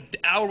an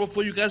hour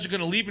before you guys are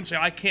going to leave and say,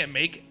 I can't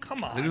make it.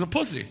 Come on. He's a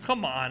pussy.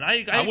 Come on.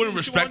 I wouldn't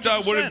respect that. I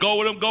wouldn't go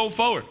with him going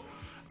forward.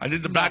 I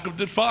think the backup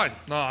did fine.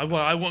 No,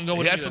 I wouldn't go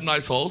with him. He had some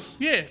nice holes.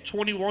 Yeah,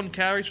 21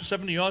 carries for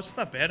 70 yards. It's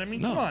not bad. I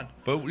mean, come on.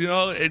 But,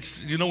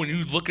 it's, when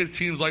you look at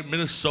teams like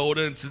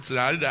Minnesota and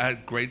Cincinnati that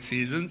had great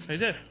seasons. They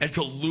did. And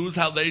to lose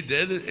how they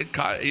did,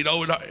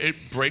 it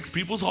breaks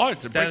people's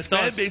hearts. It breaks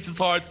fan bases'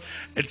 hearts.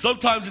 And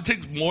sometimes it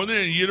takes more than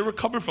a year to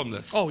recover from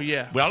this. Oh,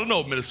 yeah. Well, I don't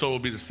know if Minnesota will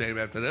be the same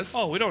after this.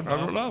 Oh, we don't know. I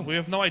don't know. We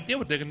have no idea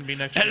what they're going to be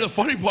next year. And the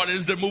funny part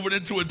is they're moving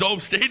into a dome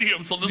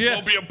stadium, so this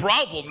won't be a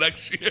problem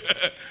next year.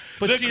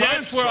 But see,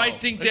 that's where I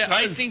think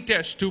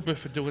they're stupid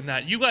for doing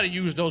that. You got to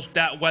use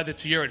that weather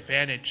to your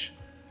advantage.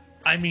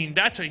 I mean,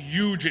 that's a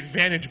huge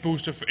advantage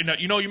booster.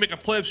 You make a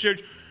playoff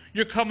series,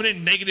 you're coming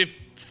in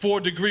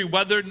 -4-degree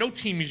weather. No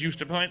team is used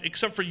to playing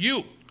except for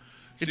you.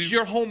 It's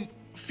your home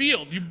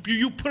field.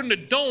 You put in a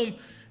dome.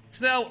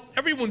 So now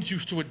everyone's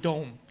used to a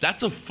dome.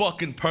 That's a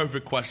fucking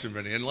perfect question,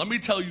 Vinny. And let me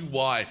tell you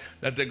why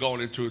that they're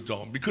going into a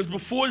dome. Because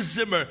before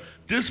Zimmer,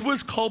 this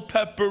was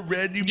Culpepper,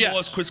 Randy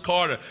Moss, Chris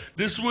Carter.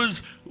 This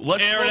was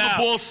let's throw the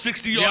ball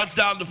 60 yards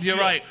down the field.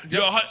 You're right.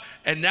 Yep.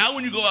 And now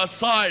when you go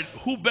outside,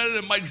 who better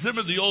than Mike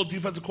Zimmer, the old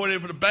defensive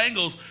coordinator for the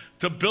Bengals,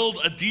 to build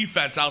a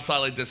defense outside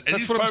like this? And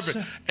he's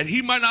perfect. And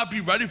he might not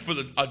be ready for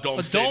a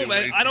dome stadium.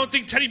 I don't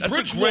think Teddy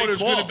Bridgewater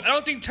is going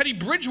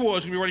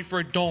to be ready for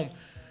a dome.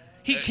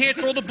 He can't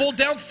throw the ball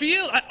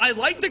downfield. I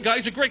like the guy.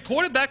 He's a great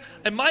quarterback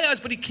in my eyes,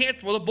 but he can't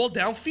throw the ball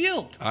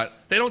downfield.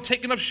 They don't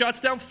take enough shots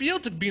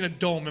downfield to be in a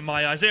dome in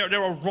my eyes. They're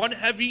a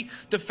run-heavy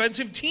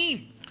defensive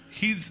team.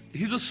 He's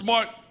a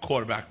smart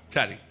quarterback,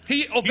 Teddy.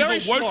 He's a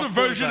worse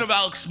version of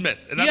Alex Smith,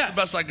 and that's the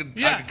best I could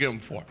give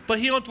him for. But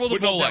he don't throw the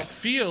ball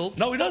downfield.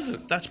 No, he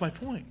doesn't. That's my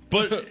point.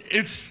 But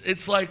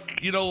it's like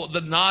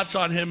the notch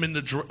on him in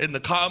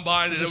the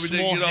combine and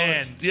everything. Small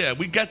hands.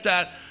 We get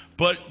that.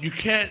 but you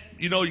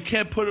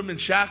can't put him in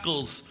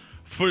shackles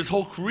for his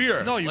whole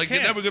career. No, you can't.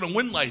 You're never going to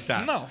win like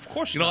that. No, of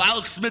course not.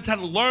 Alex Smith had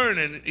to learn,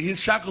 and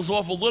his shackles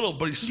off a little,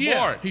 but he's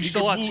smart. He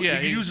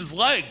can use his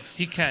legs.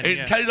 He can.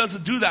 And Teddy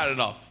doesn't do that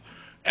enough.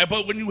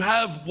 But when you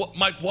have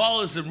Mike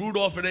Wallace and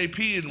Rudolph and AP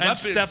and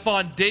weapons,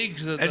 Stephon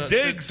Diggs,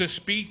 the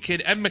speed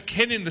kid, and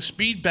McKinnon, the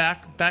speed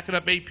backing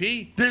up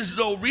AP, there's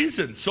no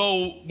reason.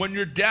 So when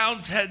you're down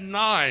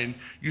 10-9,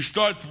 you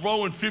start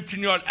throwing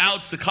 15-yard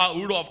outs to Kyle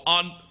Rudolph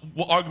on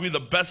arguably the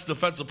best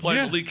defensive player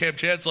in the league, Cam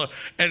Chancellor,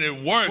 and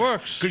it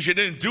works because you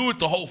didn't do it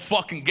the whole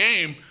fucking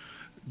game.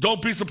 Don't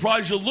be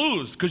surprised you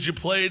lose because you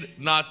played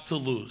not to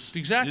lose.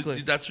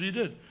 Exactly. That's what you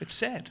did. It's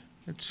sad.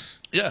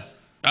 Yeah.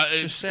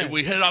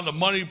 We hit it on the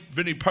money.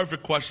 Vinny,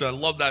 perfect question. I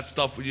love that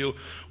stuff with you.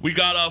 We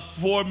got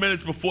 4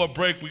 minutes before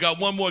break. We got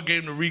one more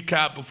game to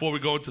recap before we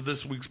go into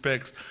this week's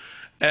picks.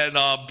 And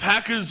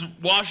Packers,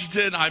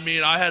 Washington. I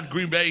mean, I had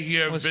Green Bay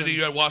here. Listen, Vinny,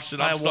 you had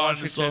Washington. I'm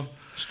starting this off.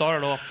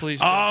 Start it off, please.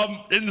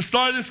 In the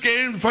start of this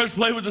game, the first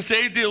play was a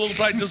safety. It looked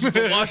like this was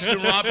the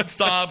Washington Robin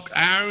stop.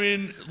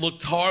 Aaron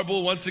looked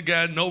horrible once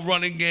again. No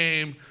running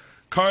game.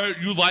 Kurt,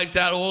 you like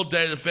that all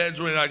day. The fans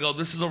were in. I go,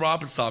 this is a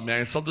Robin stop,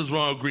 man. Something's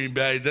wrong with Green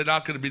Bay. They're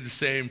not going to be the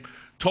same.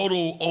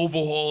 Total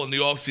overhaul in the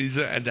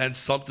offseason, and then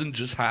something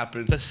just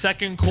happened. The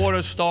second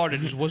quarter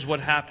started was what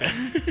happened.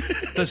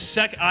 The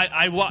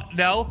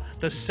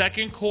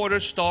second quarter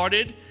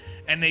started,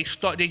 and they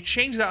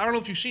changed that. I don't know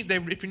if you've seen.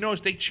 If you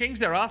noticed, they changed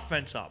their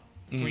offense up.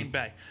 Green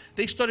Bay.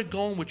 They started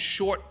going with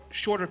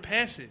shorter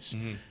passes,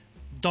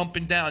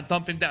 dumping down.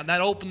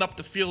 That opened up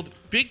the field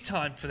big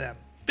time for them.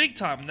 Big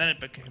time, and then it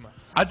became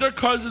I thought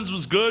Cousins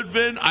was good,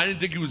 Vin. I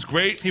didn't think he was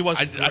great. He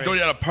wasn't great. I thought he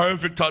had a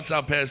perfect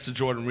touchdown pass to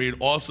Jordan Reed.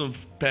 Awesome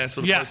pass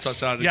for the first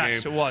touchdown of the game.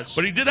 Yes, it was.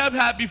 But he did have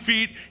happy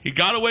feet. He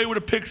got away with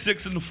a pick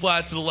six in the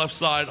flat to the left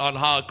side on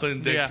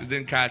Clinton Dix. He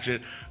didn't catch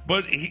it.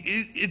 But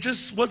it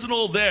just wasn't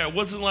all there. It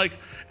wasn't like,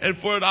 and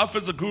for an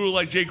offensive guru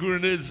like Jay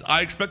Gruden is,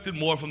 I expected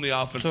more from the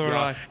offense.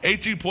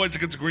 18 points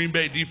against the Green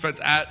Bay defense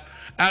at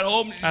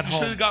home. You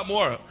should have got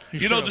more.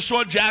 You know,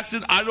 Deshaun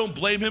Jackson, I don't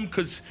blame him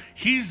because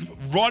he's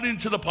running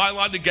to the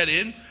pylon to get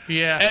in.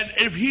 Yeah. And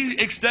if he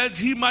extends,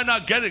 he might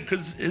not get it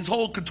because his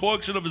whole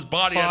contortion of his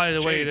body has to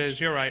change. The way it is,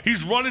 you're right.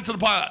 He's running to the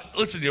pylon.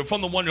 Listen, you're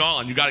from the 1 yard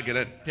line. You got to get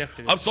in. You have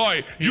to. I'm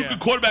sorry. You can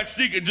quarterback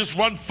sneak and just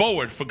run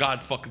forward, for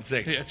God's fucking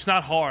sake. Yeah, it's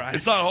not hard.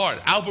 It's not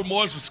hard. Alfred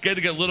Morris was scared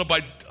to get lit up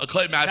by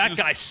Clay Matthews.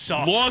 That guy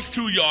sucks. Lost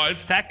 2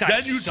 yards. That guy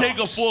Then you sucks. take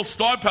a full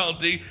start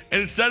penalty,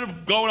 and instead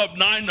of going up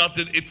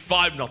 9-0, it's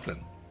 5-0.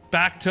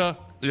 Back to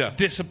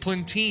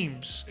disciplined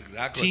teams.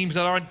 Exactly. Teams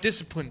that aren't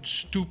disciplined.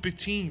 Stupid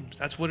teams.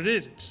 That's what it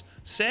is. It's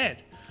sad.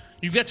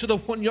 You get to the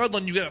 1 yard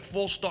line, you get a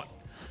full start.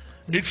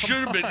 It should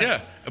have been,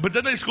 yeah. But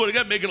then they scored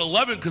again, make it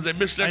 11 because they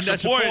missed an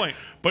extra point.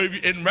 But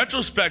in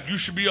retrospect, you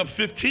should be up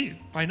 15.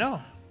 I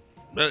know.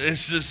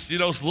 It's just,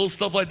 it's little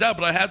stuff like that.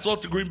 But I hats off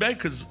to Green Bay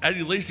because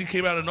Eddie Lacy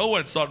came out of nowhere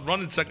and started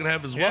running second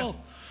half as well.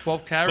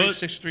 12 carries,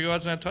 63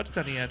 yards, and a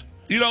touchdown he had.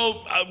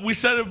 We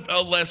said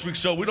it last week's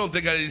show. We don't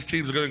think any of these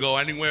teams are going to go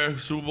anywhere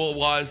Super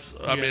Bowl-wise.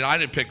 I mean, I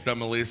didn't pick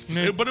them at least.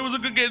 Yeah. But it was a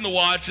good game to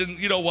watch. And,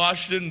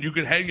 Washington, you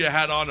could hang your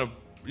hat on a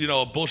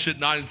bullshit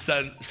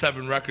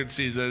 9-7 record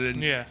season.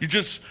 And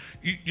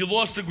you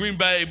lost to Green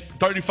Bay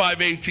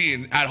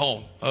 35-18 at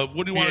home.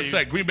 What do you want to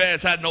say? Green Bay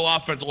has had no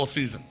offense all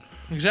season.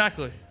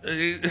 Exactly. But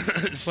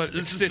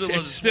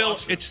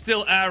it's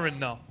still Aaron,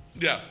 though.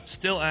 Yeah.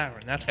 Still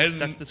Aaron. That's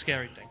the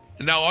scary thing.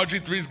 Now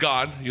RG3's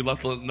gone. You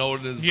left a note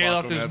in his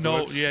left his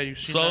note. Yeah, you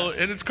see that.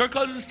 And it's Kirk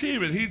Cousins'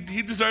 team, and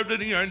he deserved it.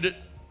 And he earned it.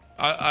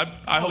 I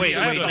hope he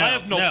I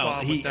have no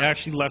problem with that. He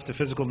actually left a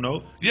physical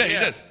note? Yeah, he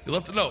did. He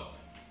left a note.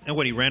 And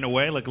he ran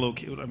away like a little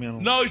kid? I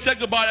mean, no, he said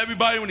goodbye to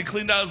everybody when he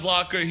cleaned out his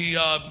locker. He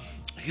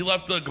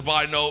left a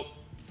goodbye note.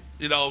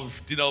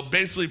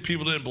 Basically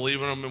people didn't believe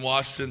in him in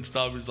Washington and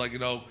stuff. He's like,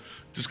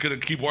 just going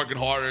to keep working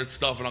harder and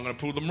stuff, and I'm going to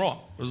prove them wrong.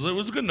 It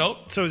was a good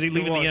note. So is he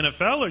leaving the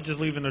NFL or just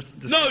leaving the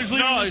No, he's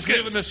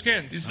leaving the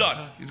Skins. He's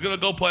done. He's going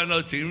to go play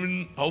another team,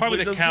 and hopefully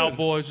probably the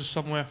Cowboys or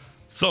somewhere.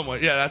 Somewhere.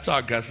 Yeah, that's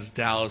our guess is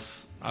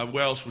Dallas.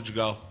 Where else would you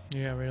go?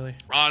 Yeah, really.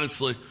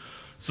 Honestly.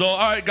 So, all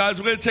right, guys,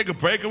 we're going to take a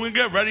break, and we're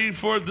going to get ready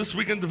for this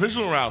weekend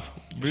divisional round.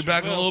 Be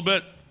back in a little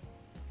bit.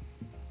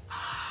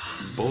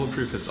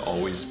 Bulletproof has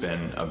always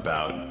been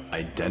about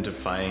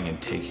identifying and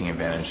taking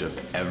advantage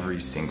of every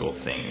single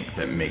thing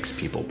that makes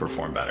people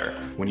perform better.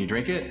 When you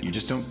drink it, you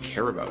just don't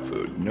care about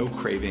food. No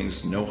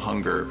cravings, no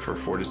hunger for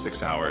 4 to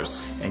 6 hours,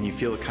 and you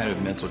feel a kind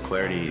of mental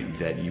clarity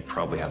that you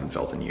probably haven't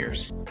felt in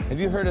years. Have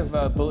you heard of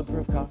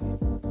Bulletproof coffee?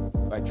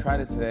 I tried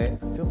it today.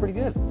 I feel pretty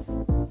good.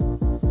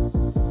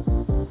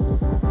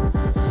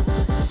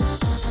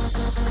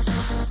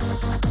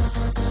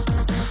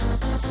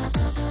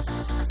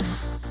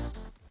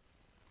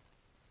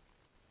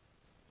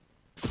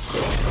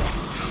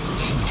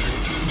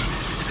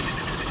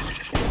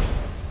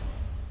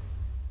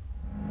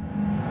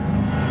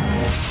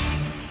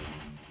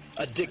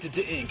 A Addicted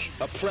to Ink,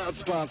 a proud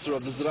sponsor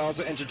of the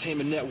Zaraza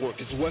Entertainment Network,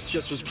 is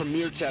Westchester's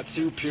premier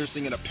tattoo,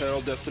 piercing, and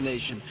apparel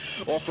destination,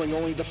 offering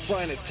only the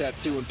finest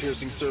tattoo and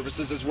piercing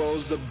services as well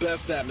as the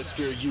best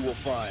atmosphere you will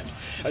find.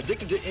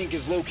 Addicted to Ink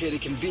is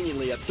located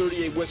conveniently at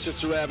 38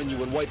 Westchester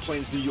Avenue in White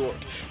Plains, New York,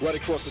 right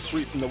across the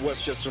street from the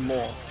Westchester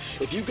Mall.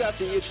 If you got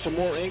the itch for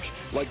more ink,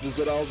 like the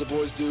Zaraza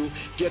boys do,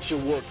 get your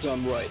work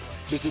done right.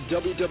 Visit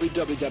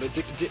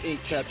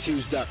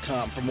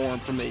www.addictedtoinktattoos.com for more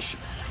information.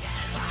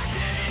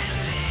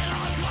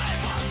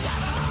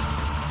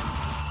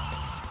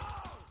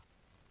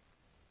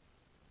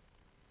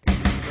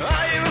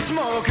 Are you a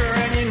smoker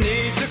and you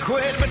need to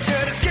quit, but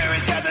you're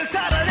discouraged because it's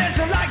harder than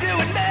some like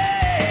doing me?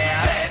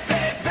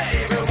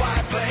 Favorite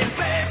White Plains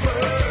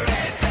Vapors.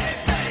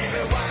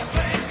 Favorite White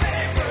Plains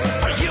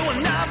Vapors. Are you a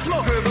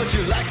non-smoker but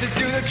you like to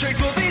do the tricks?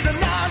 Well, these are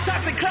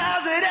non-toxic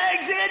clouds that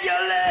exit your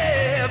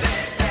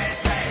lips.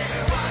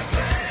 Favorite White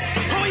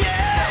Plains. Oh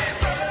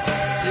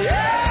yeah.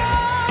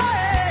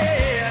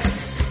 Yeah.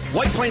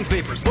 White Plains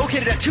Vapors,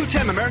 located at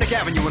 210 Mamaroneck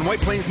Avenue in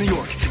White Plains, New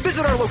York.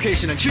 Visit our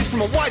location and choose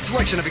from a wide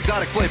selection of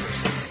exotic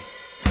flavors.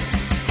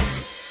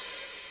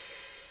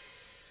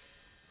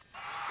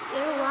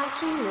 You're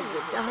watching the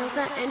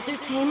Zaraza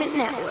Entertainment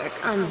Network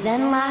on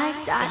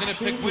ZenLive.tv. I'm gonna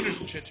pick winners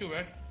and shit too,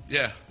 right?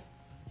 Yeah.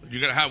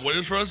 You gonna have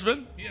winners for us,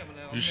 Vin? Yeah,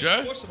 I'm you sure?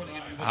 Of course I'm gonna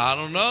give you winners. I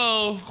don't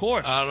know. Of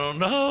course. I don't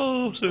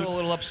know. I'm still a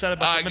little upset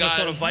about the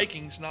Minnesota guys.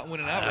 Vikings not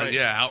winning outright.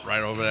 Yeah,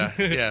 outright over there.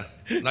 Yeah.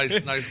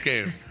 Nice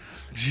game.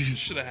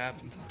 Should have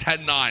happened.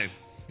 10-9.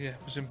 Yeah, it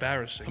was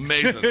embarrassing.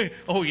 Amazing.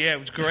 Oh, yeah, it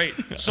was great.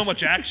 So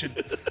much action.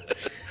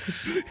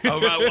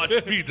 I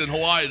watched Spieth in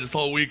Hawaii this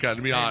whole weekend,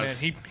 to be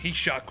honest. Man, he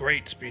shot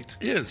great, Spieth.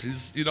 He is.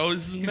 He's the man.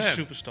 He's a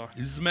superstar.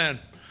 He's the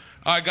man.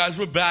 All right, guys,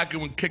 we're back,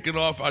 and we're kicking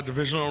off our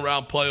divisional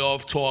round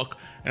playoff talk.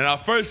 And our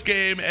first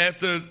game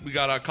after we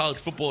got our college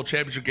football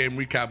championship game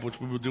recap,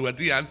 which we will do at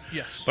the end.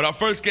 Yes. But our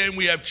first game,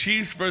 we have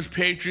Chiefs versus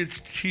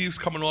Patriots. Chiefs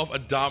coming off a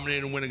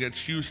dominating win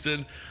against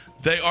Houston.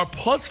 They are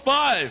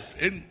 +5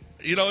 in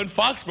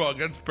Foxborough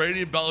against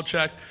Brady and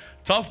Belichick.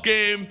 Tough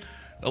game.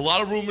 A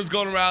lot of rumors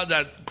going around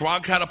that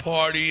Gronk had a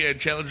party and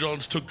Chandler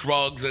Jones took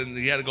drugs and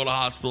he had to go to the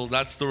hospital.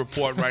 That's the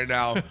report right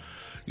now.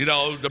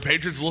 The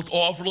Patriots looked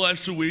awful the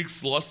last 2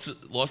 weeks. Lost to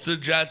the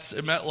Jets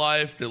in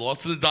MetLife. They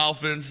lost to the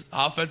Dolphins.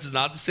 Offense is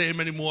not the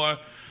same anymore.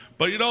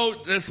 But,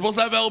 they're supposed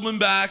to have Edelman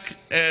back,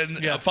 and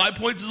 5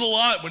 points is a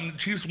lot. When the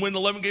Chiefs win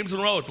 11 games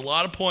in a row, it's a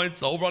lot of points.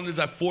 The over-under is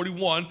at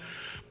 41.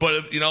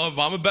 But, if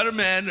I'm a better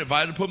man, if I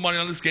had to put money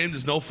on this game,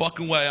 there's no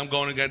fucking way I'm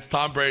going against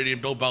Tom Brady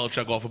and Bill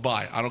Belichick off a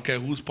bye. I don't care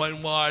who's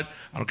playing wide.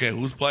 I don't care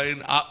who's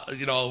playing,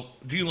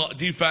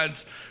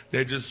 defense.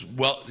 They just,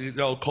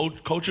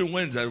 coaching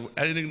wins.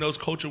 Anything knows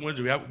coaching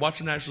wins. We have watch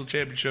the national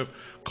championship.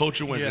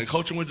 Coaching wins. Yes. And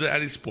coaching wins at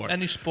any sport.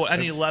 Any sport,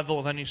 any level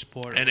of any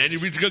sport. And Andy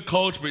Reid's a good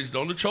coach, but he's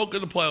known to choke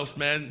in the playoffs,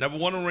 man. Never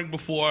won a ring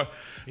before.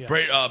 Yes.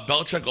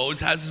 Belichick always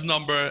has his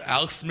number.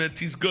 Alex Smith,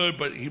 he's good,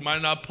 but he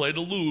might not play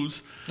to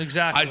lose.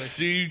 Exactly. I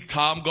see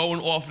Tom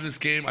going off in this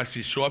game. I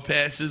see short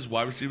passes,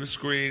 wide receiver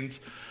screens.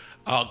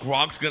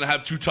 Gronk's going to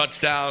have 2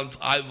 touchdowns.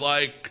 I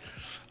like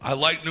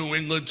New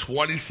England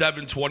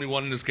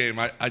 27-21 in this game.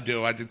 I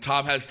do. I think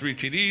Tom has 3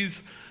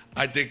 TDs.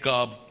 I think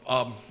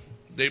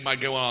they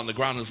might get one on the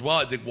ground as well.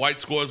 I think White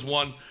scores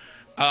 1.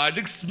 I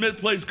think Smith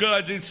plays good.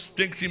 I just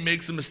thinks he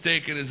makes a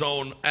mistake in his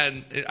own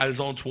and at his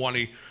own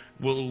 20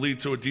 will lead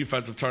to a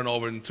defensive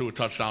turnover and to a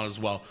touchdown as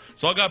well.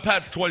 So I got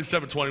Pats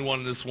 27-21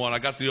 in this one. I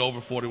got the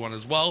over 41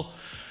 as well.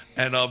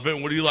 And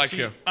Vin, what do you like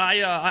here?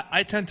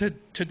 I tend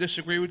to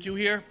disagree with you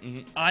here.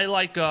 Mm-hmm. I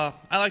like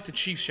the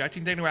Chiefs here. I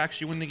think they're going to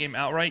actually win the game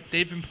outright.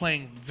 They've been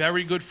playing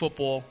very good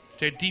football.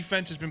 Their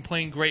defense has been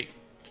playing great,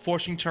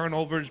 forcing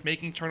turnovers,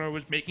 making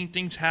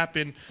things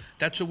happen.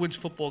 That's what wins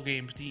football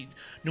games. The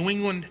New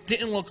England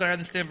didn't look, I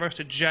understand, versus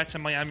the Jets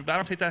and Miami, but I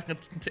don't take that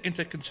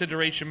into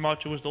consideration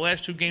much. It was the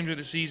last 2 games of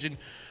the season.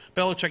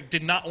 Belichick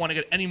did not want to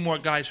get any more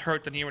guys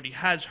hurt than he already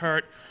has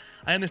hurt.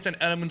 I understand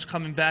Edelman's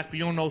coming back, but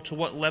you don't know to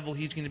what level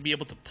he's going to be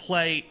able to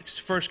play. It's his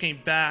first game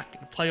back,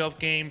 a playoff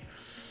game.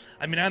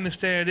 I mean, I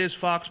understand it is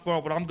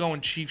Foxborough, but I'm going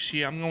Chiefs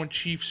here. I'm going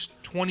Chiefs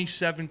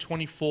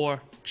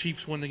 27-24.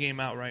 Chiefs win the game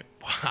outright.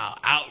 Wow,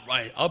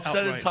 outright.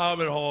 Upsetting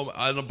Tom at home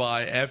on the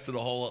bye after the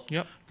whole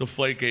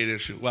Deflategate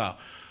issue. Wow.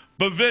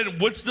 But Vin,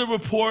 what's the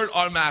report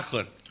on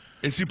Macklin?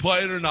 Is he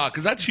playing or not?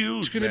 Because that's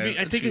huge. It's going to be.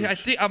 I think.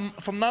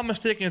 If I'm not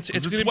mistaken, it's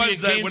going to be a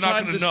game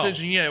time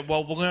decision. Yeah.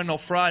 Well, we're going to know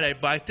Friday,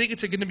 but I think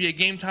it's going to be a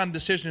game time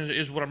decision.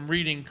 Is what I'm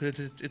reading because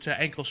it's an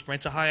ankle sprain.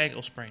 It's a high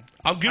ankle sprain.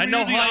 I'm giving you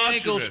the option. I know high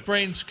ankle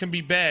sprains can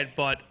be bad,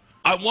 but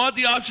I want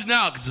the option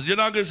now because you're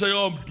not going to say,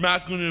 "Oh,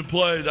 Macklin didn't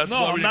play." That's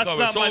why we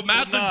cover. So if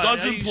Macklin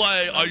doesn't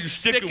play, are you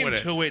sticking with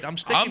it? I'm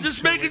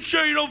just making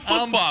sure you don't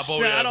flip flop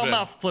over there. I'm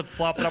not flip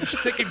flop, but I'm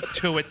sticking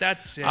to it.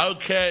 That's it. I don't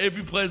care if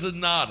he plays or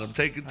not. I'm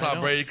taking Tom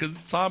Brady because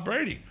it's Tom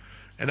Brady.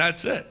 And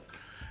that's it.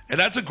 And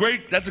that's a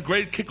great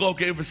kickoff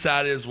game for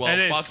Saturday as well.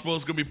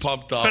 Foxborough's going to be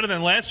pumped up. Better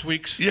than last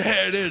week's.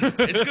 Yeah, it is.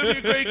 It's going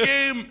to be a great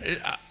game.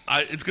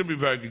 It's going to be a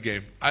very good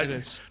game. It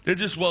is. They're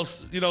just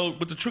with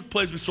the trick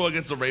plays we saw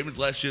against the Ravens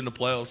last year in the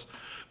playoffs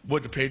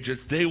with the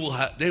Patriots, they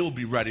will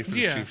be ready for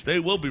the Chiefs. They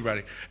will be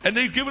ready. And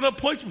they've given up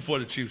points before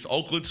the Chiefs.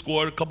 Oakland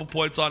scored a couple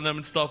points on them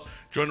and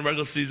stuff during the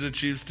regular season. The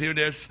Chiefs here and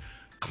there.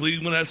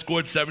 Cleveland has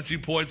scored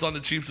 17 points on the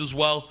Chiefs as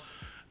well.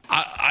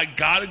 I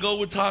gotta go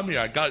with Tom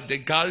here. They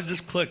gotta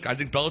just click. I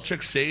think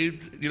Belichick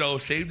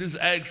saved his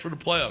eggs for the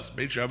playoffs.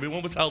 Made sure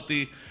everyone was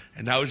healthy,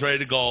 and now he's ready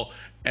to go.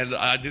 And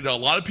I think there are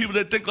a lot of people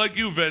that think like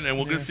you, Vin, and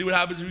we're gonna see what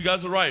happens if you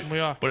guys are right. We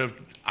are. But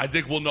I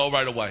think we'll know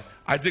right away.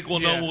 I think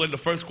we'll know when the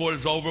first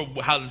quarter's over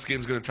how this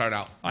game's gonna turn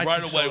out. I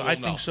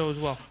think so as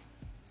well.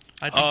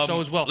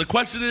 The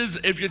question is,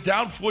 if you're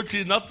down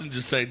 14-0,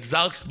 just say, does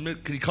Alex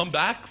Smith, can he come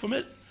back from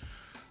it?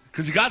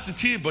 Because he got the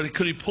team, but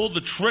could he pull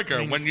the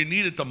trigger when you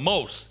need it the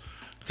most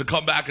to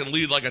come back and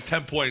lead like a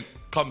 10-point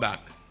comeback?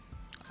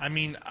 I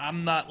mean,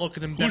 I'm not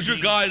looking at him. Who's your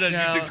guy that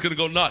you think's going to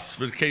go nuts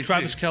for the KC?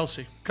 Travis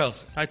Kelce.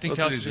 I think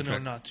Kelce's going to go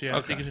nuts. Yeah,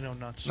 I think he's going to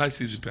go nuts.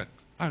 Nice easy pick.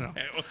 I know.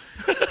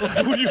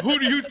 Who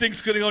do you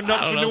think's going to go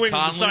nuts for New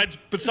England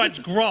besides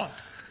Gronk?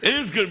 It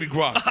is going to be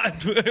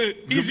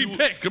Gronk. Easy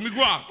pick. It's going to be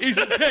Gronk.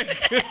 Easy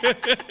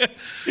pick.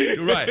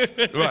 You're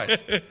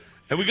right.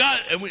 And we're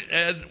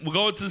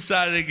going to the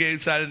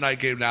Saturday night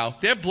game now.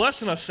 They're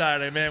blessing us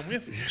Saturday, man. We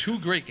have two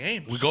great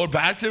games. We're going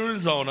back to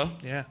Arizona.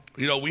 Yeah.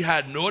 We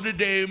had Notre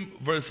Dame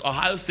versus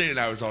Ohio State in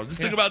Arizona. Just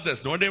think about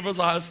this. Notre Dame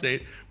versus Ohio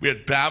State. We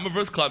had Bama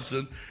versus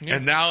Clemson. Yeah.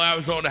 And now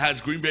Arizona has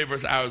Green Bay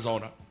versus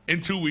Arizona in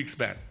 2 weeks,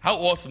 man. How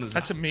awesome is that?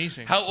 That's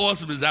amazing. How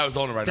awesome is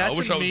Arizona right now? I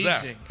wish I was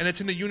there. And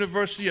it's in the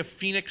University of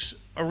Phoenix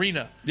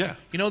Arena. Yeah.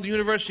 The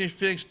University of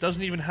Phoenix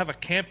doesn't even have a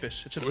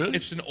campus.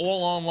 It's an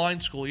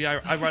all-online school. Yeah,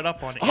 I read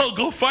up on it. Oh,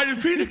 go fight in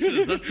Phoenix.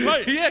 That's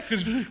right. Yeah,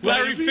 because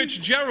Larry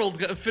Fitzgerald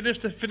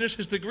finished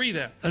his degree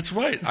there. That's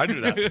right. I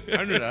knew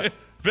that.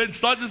 Vin,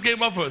 start this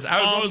game up for us.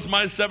 Arizona's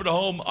 -7 at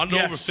home,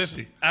 over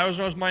 50.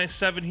 Arizona's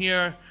 -7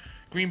 here.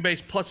 Green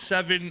Bay's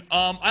 +7.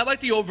 I like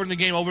the over in the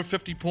game, over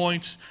 50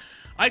 points.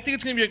 I think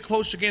it's going to be a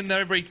closer game than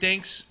everybody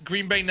thinks.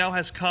 Green Bay now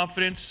has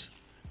confidence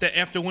that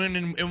after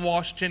winning in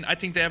Washington, I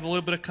think they have a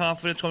little bit of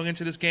confidence going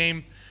into this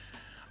game.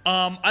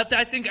 I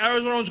think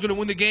Arizona's going to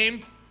win the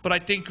game, but I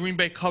think Green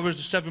Bay covers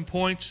the 7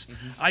 points.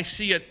 I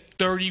see a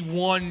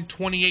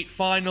 31-28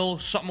 final,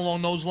 something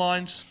along those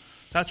lines.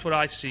 That's what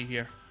I see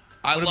here.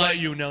 What about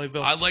you,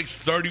 Nellyville? I like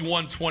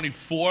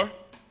 31-24,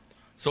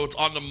 so it's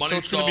on the money. So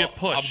it's going to be a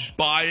push. I'm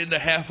buying the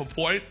half a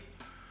point.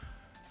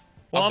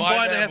 Well, I'm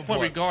buying the half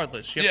point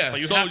regardless. So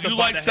you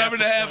like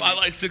 7.5. I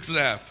like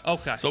 6.5.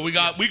 Okay. So we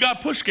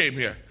got push game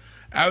here.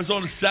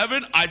 Arizona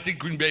 7. I think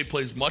Green Bay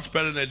plays much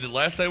better than they did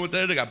last time with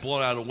there. They got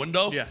blown out of the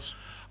window. Yes.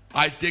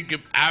 I think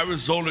if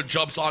Arizona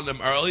jumps on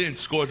them early and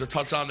scores a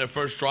touchdown on their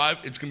first drive,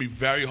 it's going to be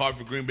very hard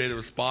for Green Bay to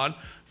respond.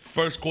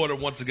 First quarter,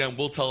 once again,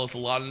 will tell us a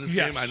lot in this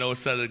game. I know I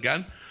said it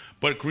again.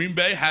 But Green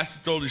Bay has to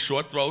throw these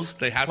short throws.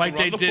 They have to run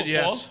the football.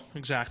 Yes,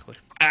 exactly.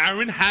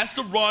 Aaron has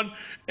to run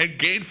and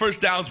gain first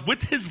downs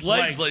with his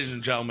legs, ladies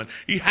and gentlemen.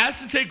 He has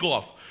to take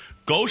off.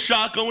 Go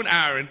shotgun with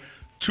Aaron,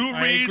 2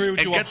 reads, and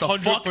get the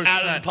fuck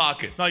out of the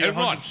pocket. No, you're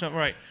 100%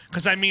 right.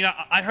 Because,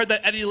 I heard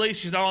that Eddie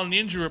Lacy's not on the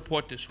injury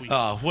report this week.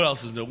 What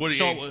else is new? What do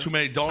you eat? Too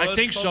many donuts? I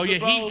think so,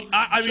 yeah.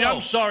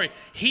 I'm sorry.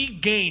 He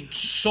gained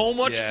so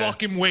much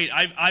fucking weight.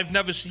 I've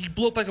never seen. He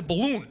blew up like a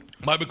balloon.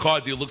 Mike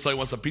McCarthy looks like he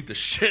wants to beat the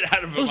shit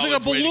out of him. It looks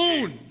like a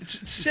balloon.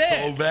 It's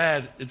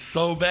sad. It's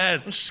so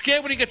bad. I'm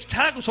scared when he gets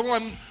tackled.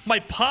 Someone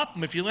might pop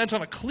him if he lands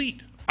on a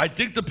cleat. I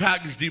think the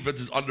Packers defense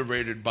is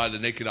underrated by the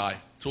naked eye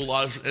to a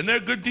lot of, and they're a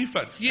good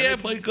defense. Yeah, they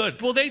play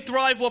good. Well, they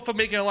thrive off of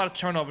making a lot of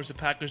turnovers. The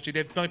Packers do.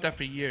 They've done that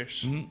for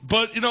years. Mm-hmm.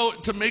 But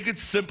to make it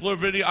simpler,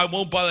 Vinny, I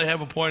won't buy the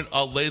half a point.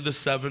 I'll lay the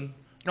 7.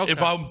 Okay.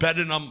 If I'm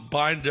betting, I'm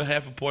buying the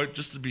half a point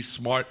just to be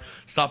smart.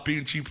 Stop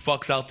being cheap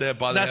fucks out there.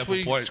 Buy the half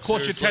a point. It's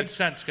cost you 10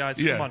 cents,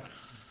 guys. Yeah. Come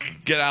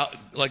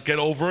on. Get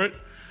over it.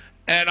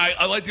 And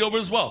I like the over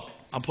as well.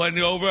 I'm playing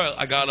the over.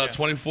 I got a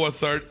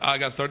 24-30. I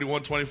got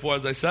 31-24,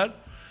 as I said.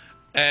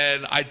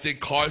 And I think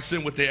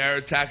Carson with the air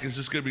attack is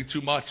just going to be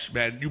too much,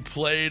 man. You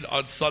played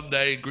on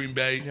Sunday in Green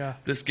Bay. Yeah.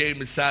 This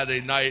game is Saturday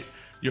night.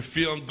 You're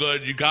feeling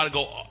good. You got to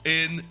go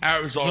in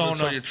Arizona,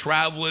 so you're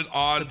traveling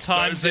on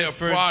Thursday or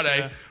Friday.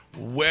 Yeah.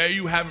 Where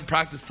you having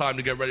practice time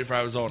to get ready for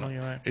Arizona?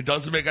 You're right. It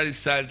doesn't make any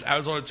sense.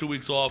 Arizona 2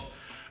 weeks off.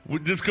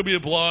 This could be a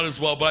blowout as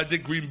well, but I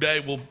think Green Bay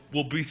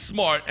will be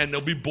smart and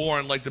they'll be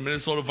boring like the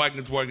Minnesota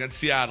Vikings were against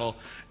Seattle,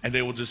 and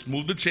they will just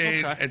move the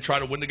chains and try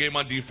to win the game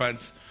on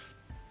defense.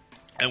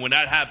 And when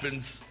that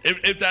happens,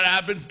 if that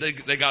happens, they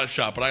got a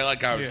shot. But I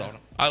like Arizona.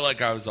 Yeah. I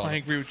like Arizona. I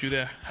agree with you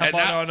there.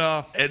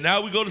 And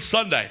now we go to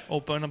Sunday.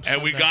 Open up Sunday.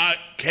 And we got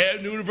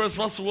Cam Newton versus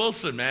Russell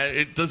Wilson,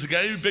 man. Does it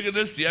get any bigger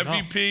than this? The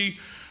MVP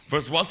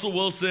versus Russell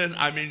Wilson.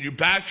 I mean, you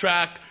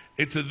backtrack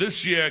into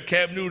this year,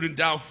 Cam Newton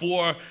down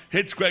 4,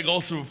 hits Greg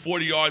Olsen for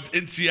 40 yards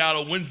in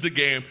Seattle, wins the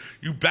game.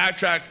 You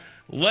backtrack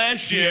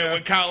last year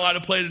when Carolina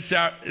played in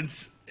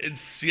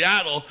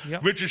Seattle,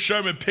 Richard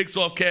Sherman picks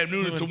off Cam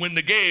Newton to win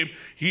the game.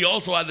 He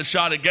also had the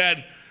shot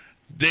again.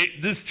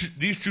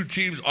 These two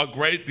teams are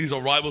great. These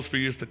are rivals for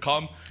years to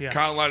come. Yes.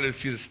 Carolina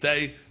is here to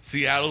stay.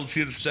 Seattle's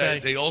here to stay.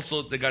 They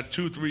got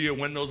 2-3 year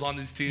windows on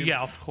these teams.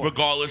 Yeah, of course.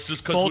 Regardless,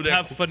 just because both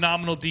have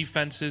phenomenal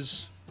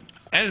defenses.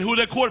 And who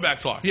their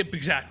quarterbacks are. Yep,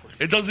 exactly.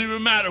 It doesn't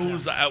even matter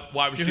who's the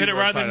wide receiver. You hit it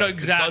right there.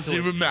 Exactly. It doesn't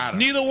even matter.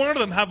 Neither one of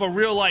them have a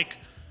real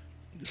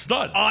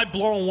stud,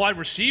 eye-blowing wide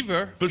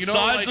receiver.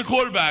 Besides the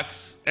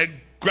quarterbacks and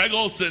Greg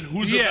Olsen,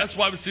 who's the best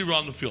wide receiver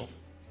on the field?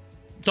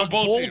 Doug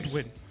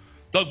Baldwin.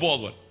 Doug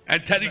Baldwin.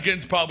 And Teddy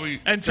Ginn's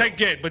probably... And Ted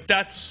Ginn, but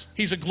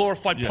he's a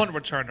glorified punt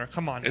returner.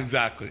 Come on now.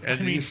 Exactly.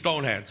 And he's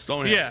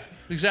Stonehands. Yeah,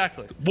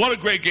 exactly. What a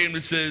great game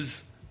this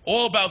is.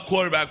 All about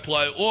quarterback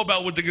play. All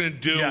about what they're going to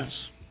do.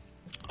 Yes.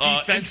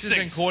 Defenses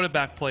and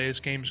quarterback play. This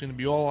game is going to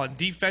be all on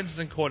defenses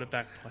and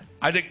quarterback play.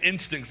 I think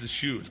instincts is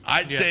huge.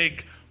 I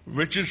think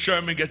Richard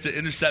Sherman gets an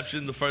interception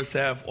in the first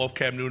half off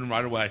Cam Newton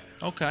right away.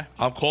 Okay.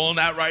 I'm calling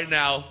that right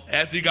now.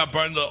 After he got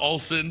burned to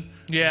Olsen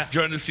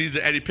during the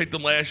season, and he picked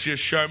him last year,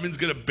 Sherman's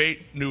going to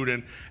bait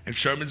Newton, and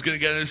Sherman's going to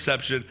get an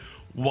interception.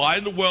 Why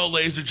in the world,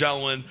 ladies and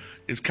gentlemen,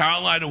 is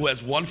Carolina, who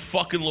has one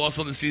fucking loss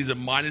on the season,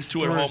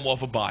 -2 at home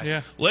off a bye?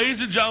 Yeah.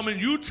 Ladies and gentlemen,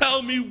 you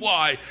tell me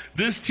why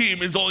this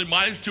team is only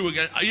 -2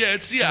 against... Yeah,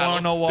 it's Seattle. Want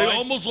to know why? They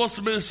almost lost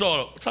to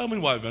Minnesota. Tell me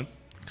why, Vin.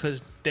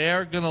 Because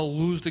they're going to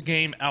lose the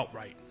game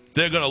outright.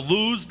 They're going to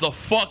lose the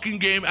fucking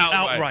game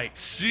outright.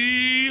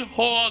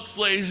 Seahawks,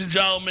 ladies and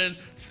gentlemen.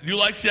 You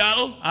like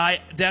Seattle?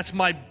 That's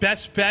my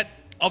best bet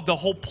of the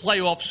whole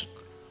playoffs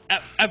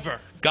ever.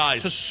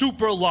 Guys. It's a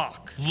super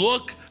lock.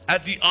 Look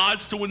at the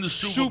odds to win the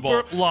Super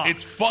Bowl. Super lock.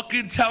 It's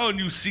fucking telling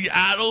you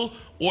Seattle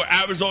or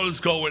Arizona's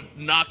going,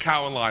 not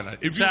Carolina.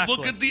 If you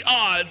look at the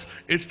odds,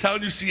 it's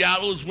telling you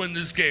Seattle is winning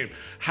this game.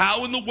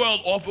 How in the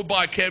world, offered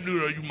by Cam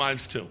Newton, are you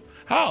 -2?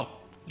 How?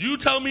 You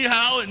tell me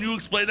how, and you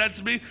explain that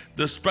to me.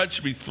 The spread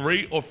should be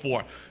 3 or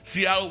 4.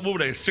 Seattle, what were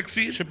they, 6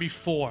 seed? Should be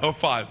 4. Or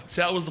 5.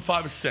 Seattle was the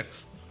 5 or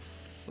 6.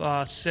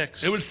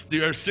 6. It was, they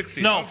were 6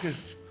 seed. No,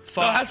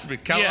 No, 5. it has to be.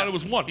 Carolina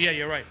was 1. Yeah,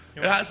 you're right.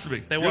 It has to be.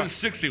 They were. It was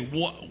 6 seed.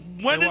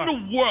 When in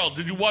the world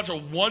did you watch a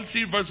 1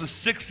 seed versus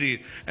 6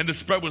 seed, and the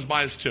spread was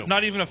 -2?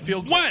 Not even a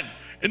field goal. When?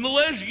 In the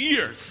last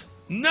years.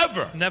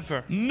 Never.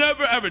 Never.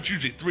 Never, ever. It's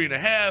usually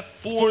 3.5,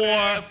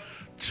 4.5,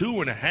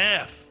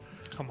 2.5.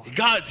 Come on. You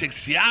got to take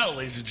Seattle,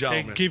 ladies and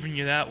gentlemen. They're giving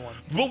you that one.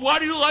 But why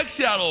do you like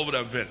Seattle over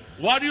there, Vin?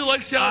 Why do you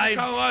like Seattle and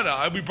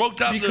Carolina? We broke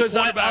down because the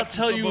quarterbacks. I'll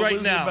tell you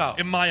right now,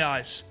 in my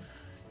eyes,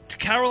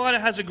 Carolina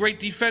has a great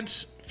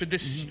defense for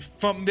this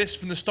from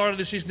the start of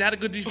the season. They had a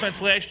good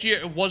defense last year.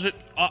 It wasn't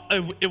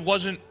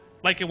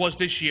like it was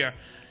this year.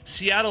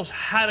 Seattle's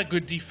had a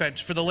good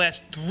defense for the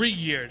last 3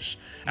 years.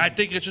 And I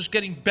think it's just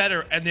getting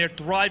better, and they're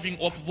thriving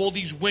off of all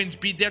these wins.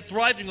 They're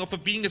thriving off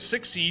of being a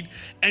 6 seed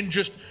and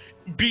just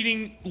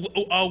winning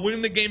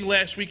the game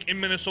last week in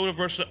Minnesota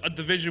versus a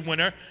division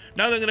winner.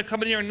 Now they're going to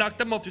come in here and knock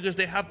them off because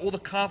they have all the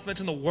confidence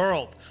in the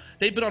world.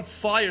 They've been on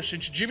fire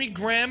since Jimmy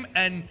Graham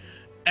and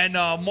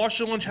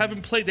Marshawn Lynch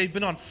haven't played. They've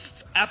been on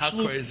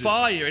absolute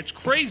fire. It's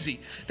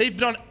crazy. They've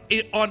been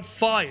on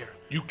fire.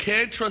 You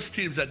can't trust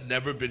teams that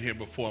never been here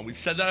before. And we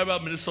said that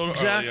about Minnesota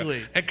exactly.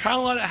 earlier. And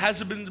Carolina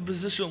hasn't been in the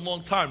position in a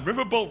long time.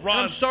 Riverboat Ron.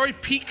 I'm sorry,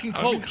 Pete can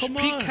coach.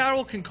 Pete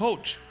Carroll can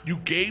coach. You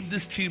gave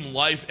this team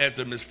life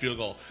after a missed field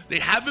goal. They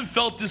haven't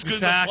felt this good in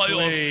the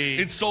playoffs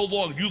in so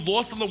long. You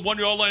lost on the 1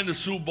 yard line in the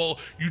Super Bowl.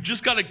 You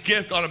just got a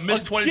gift on a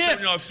missed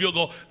 27-yard field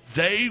goal.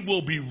 They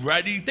will be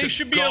ready to go. They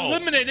should be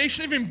eliminated. They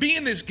shouldn't even be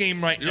in this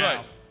game right now.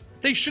 Right.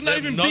 They should not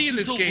even be in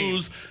this game.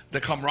 Lose.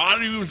 The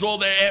camaraderie was all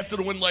there after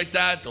the win like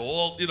that. They're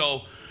all,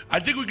 I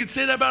think we could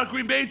say that about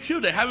Green Bay, too.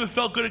 They haven't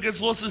felt good against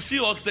Los Angeles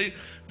Seahawks.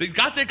 They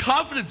got their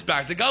confidence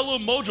back. They got a little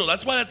mojo.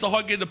 That's why that's a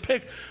hard game to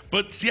pick.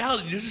 But Seattle,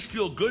 you just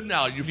feel good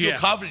now. You feel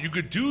confident. You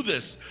could do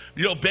this.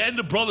 Band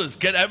of brothers.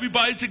 Get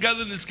everybody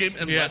together in this game,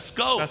 and let's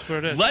go. That's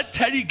what it is. Let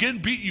Teddy Ginn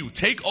beat you.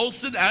 Take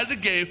Olsen out of the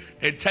game,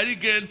 and Teddy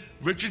Ginn,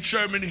 Richard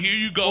Sherman, here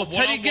you go. Well,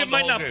 Teddy Ginn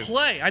might not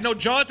play. I know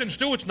Jonathan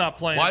Stewart's not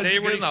playing. Why is they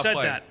already not said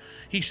playing? that.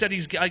 He said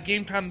he's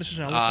game time. This is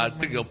I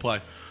think he'll play.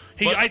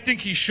 I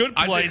think he should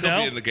play now. I think he'll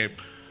be in the game.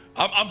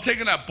 I'm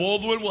taking that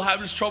Baldwin will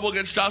have his trouble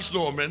against Josh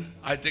Norman.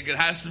 I think it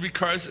has to be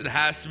Curse. It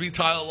has to be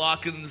Tyler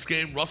Lockett in this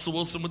game. Russell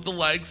Wilson with the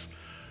legs.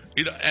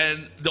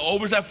 And the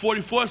over's at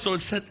 44, so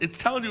it's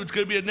telling you it's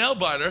going to be a nail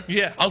biter.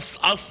 Yeah. I'll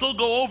still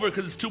go over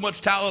because there's too much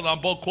talent on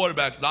both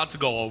quarterbacks not to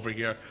go over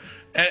here.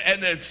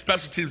 And then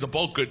special teams are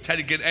both good,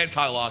 Teddy Ginn and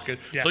Tyler Lockett.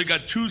 Yes. So you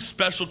got 2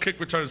 special kick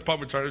returners, punt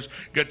returners.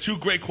 You got 2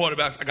 great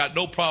quarterbacks. I got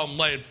no problem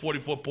laying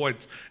 44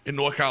 points in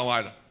North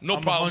Carolina. No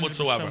problem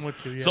whatsoever.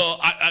 With you, So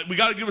we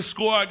got to give a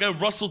score. I got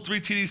Russell 3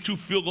 TDs, 2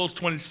 field goals,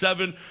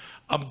 27.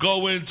 I'm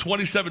going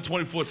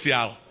 27-24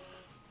 Seattle.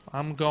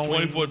 I'm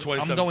going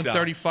 24-27. I'm going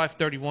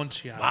 35-31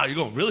 Seattle. Wow, you're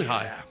going really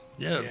high.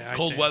 Yeah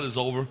cold weather's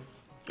over.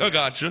 I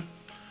got you.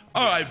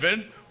 All right,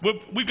 Vin.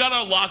 We got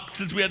our lock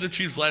since we had the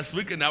Chiefs last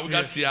week, and now we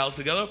got Seattle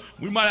together.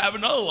 We might have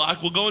another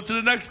lock. We'll go into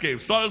the next game.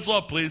 Start us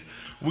off, please.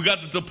 We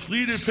got the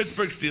depleted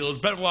Pittsburgh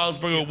Steelers. Ben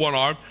Roethlisberger with 1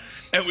 arm.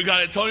 And we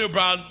got Antonio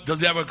Brown. Does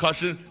he have a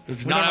concussion?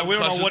 Does he not have a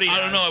concussion? Know what he has.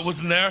 I don't know. I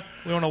wasn't there.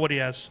 We don't know what he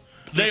has.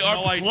 They have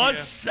are no idea.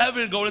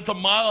 +7 going into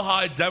Mile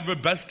High. Denver,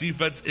 best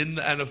defense in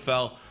the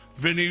NFL.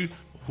 Vinny,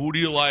 who do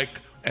you like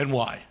and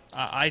why?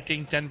 I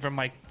think Denver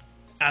might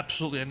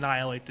absolutely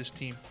annihilate this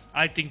team.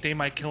 I think they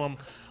might kill them.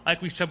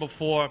 Like we said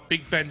before,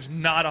 Big Ben's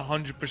not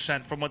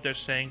 100% from what they're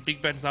saying.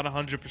 Big Ben's not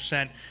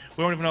 100%.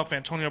 We don't even know if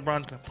Antonio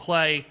Brown's going to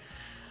play.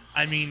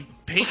 I mean,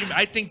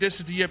 I think this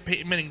is the year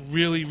Peyton Manning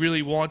really,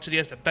 really wants it. He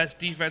has the best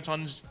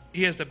defense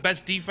he has the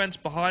best defense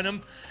behind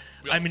him.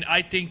 Yep. I mean,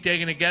 I think they're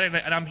going to get it.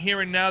 And I'm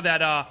hearing now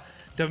that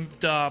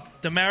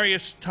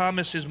Demaryius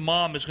Thomas's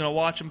mom is going to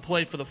watch him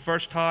play for the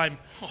first time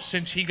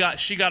since she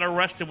got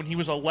arrested when he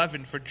was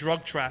 11 for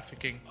drug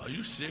trafficking. Are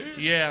you serious?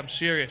 Yeah, I'm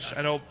serious.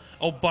 And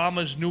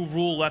Obama's new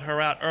rule let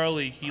her out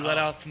early. He let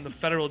out from the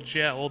federal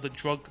jail all the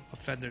drug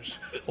offenders,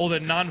 all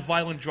the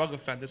non-violent drug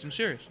offenders. I'm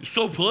serious. You're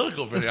so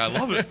political, Vinny. I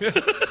love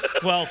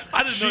it. Well,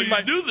 I didn't know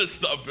you knew this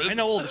stuff, Vinny. I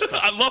know all this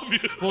stuff. I love you.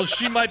 Well,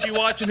 she might be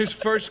watching his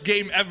first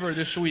game ever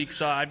this week,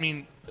 so I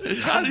mean,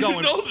 how do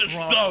you know this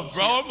stuff,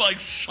 bro? Here. I'm like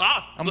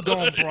shocked. I'm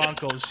going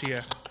Broncos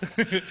here.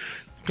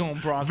 Going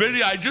Broncos.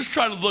 Vinny, I just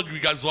tried to look at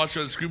you guys watching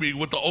on the screen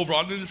with the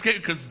over-under in this game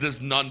because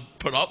there's none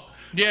put up.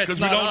 Yeah,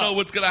 because we don't know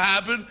what's going to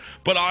happen.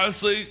 But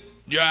honestly,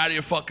 you're out of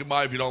your fucking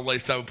mind if you don't lay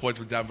 7 points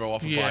with Denver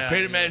off a bye.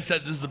 Peyton Manning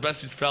said this is the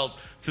best he's felt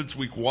since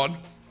week 1.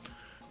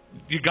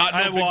 You got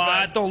no Big Ben.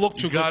 I don't look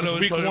too good because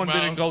week 1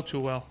 didn't go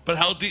too well. But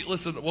healthy,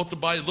 listen, Walter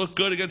Bylie looked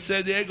good against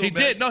San Diego. He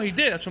did. No, he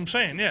did. That's what I'm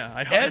saying. Yeah,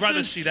 I'd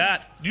rather see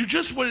that. You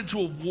just went into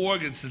a war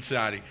against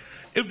Cincinnati.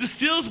 If the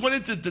Steelers went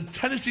into the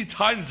Tennessee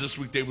Titans this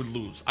week, they would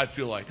lose, I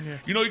feel like. Yeah.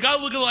 You know, you got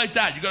to look at it like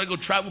that. You got to go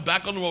travel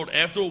back on the road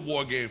after a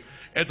war game,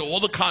 after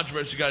all the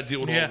controversy you got to deal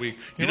with all week.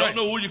 You don't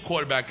know who your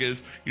quarterback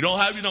is. You don't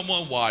have your number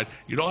 1 wide.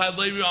 You don't have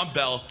Le'Veon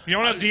Bell. You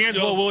don't have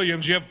D'Angelo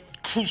Williams. You have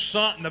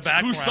Cruzant in the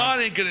background.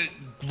 Cruzant ain't going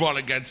to run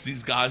against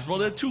these guys, bro.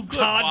 They're too good.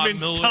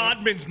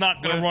 Todman's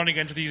not going to run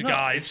against these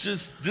guys. It's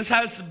just, this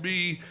has to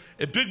be,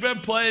 if Big Ben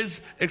plays,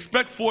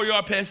 expect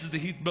 4-yard passes to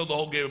Heath Mill the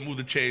whole game and move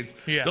the chains.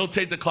 Yeah. They'll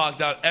take the clock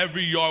down.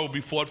 Every yard will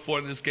be fought for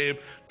in this game.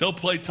 They'll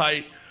play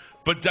tight,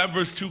 but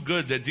Denver's too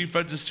good. Their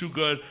defense is too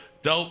good.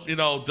 They'll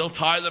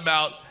tire them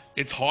out.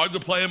 It's hard to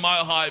play in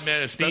Mile High,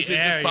 man, especially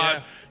at this time.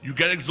 Yeah. You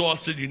get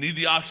exhausted. You need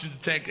the oxygen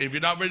tank. If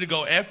you're not ready to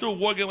go after a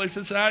war game like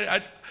Cincinnati,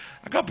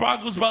 I got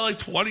Broncos by like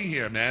 20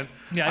 here, man.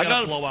 Yeah, I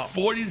got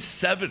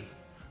 40-7.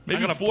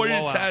 Maybe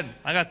 40-10.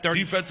 I got 30,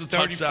 defensive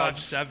touchdowns.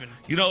 35-7.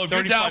 You know, if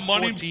you're down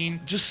money,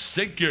 14. just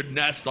sink your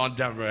nest on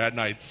Denver at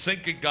night.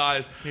 Sink it,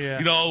 guys. Yeah.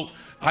 You know,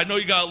 I know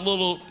you got a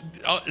little.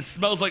 It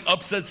smells like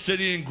upset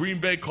city in Green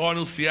Bay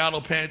Cardinals,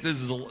 Seattle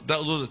Panthers.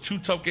 Those are 2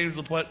 tough games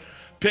to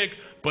pick.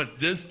 But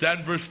this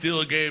Denver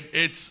Steelers game,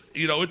 it's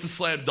a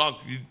slam dunk.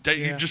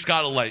 You just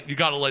gotta lay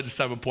the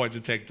 7 points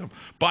and take them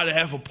by the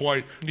half a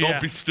point. Don't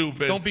be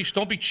stupid. Don't be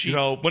cheap. You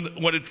know,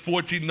 when it's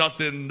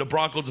 14-0, the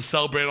Broncos are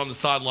celebrating on the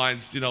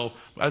sidelines. You know,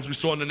 as we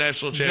saw in the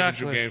national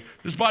championship game.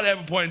 Just by the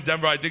half a point in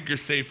Denver, I think you're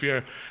safe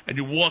here, and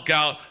you walk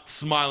out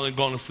smiling,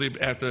 going to sleep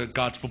after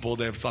God's football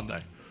day of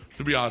Sunday.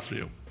 To be honest with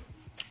you.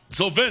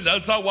 So Vin,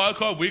 that's our wild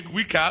card week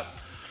recap.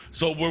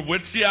 So we're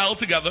with Seattle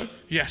together.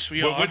 Yes,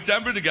 we are. We're with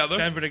Denver together.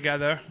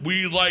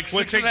 We like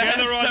 6.5,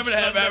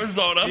 7.5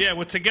 Arizona. Yeah,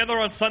 we're together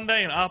on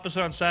Sunday and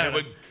opposite on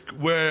Saturday.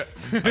 And we're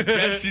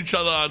against each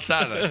other on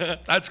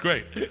Saturday. That's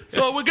great.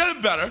 So we're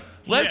getting better.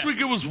 Last week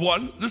it was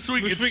 1. This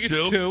week it's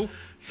 2.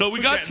 So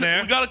we got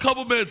a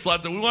couple minutes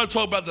left, and we want to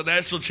talk about the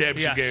national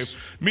championship game.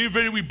 Me and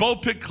Vinny, we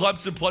both picked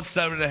Clemson plus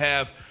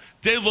 7.5.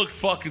 They look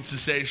fucking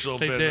sensational,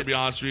 Ben, to be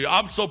honest with you.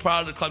 I'm so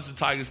proud of the Clemson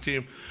Tigers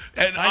team.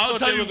 And I'll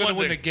tell you one thing. I thought they were going to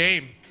win the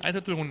game. I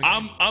thought they were going to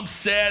win the game. I'm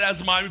sad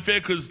as a Miami fan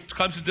because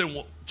Clemson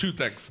did 2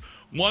 things.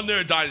 One,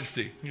 they're a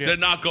dynasty. Yeah. They're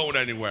not going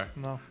anywhere.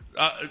 No.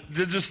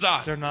 They're just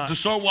not. They're not.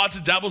 Deshaun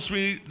Watson, Dabo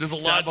Swinney, there's a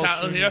lot of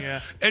talent here.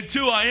 Yeah. And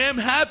 2, I am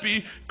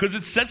happy because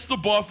it sets the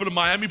bar for the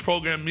Miami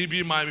program, me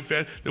being a Miami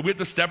fan, that we have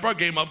to step our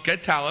game up,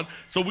 get talent,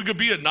 so we could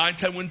be a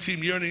 9-10 win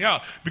team year in and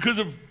out. Because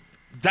if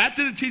that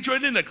didn't teach you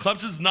anything, that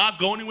Clemson's not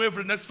going anywhere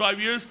for the next 5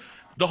 years,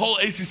 the whole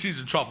ACC is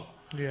in trouble.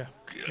 Yeah,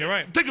 you're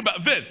right. Think about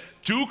it, Vin.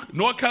 Duke,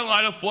 North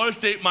Carolina, Florida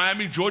State,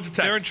 Miami, Georgia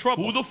Tech. They're in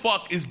trouble. Who the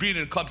fuck is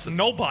beating Clemson?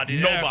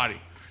 Nobody.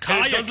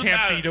 Kaya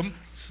can't beat them.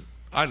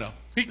 I know.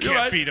 He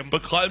can't beat them.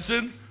 But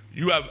Clemson,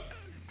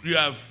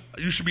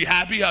 you should be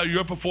happy how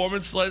your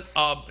performance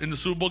in the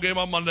Super Bowl game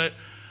on Monday.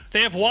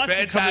 They have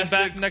Watson coming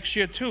back next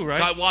year too, right?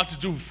 Got Watson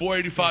doing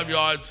 485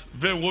 yards.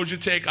 Vin, what would you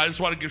take? I just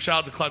want to give shout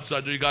out to Clemson.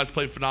 I know you guys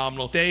played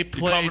phenomenal. You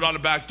covered on the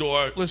back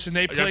door. Listen,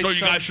 they played. I thought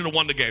you guys should have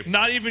won the game.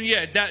 Not even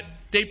yet.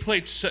 They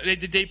played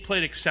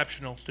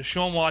exceptional.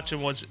 Deshaun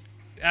Watson was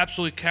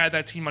absolutely carried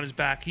that team on his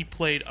back. He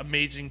played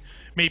amazing.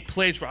 Made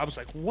plays where I was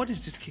like, what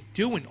is this kid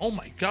doing? Oh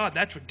my God,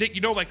 that's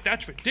ridiculous.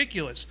 That's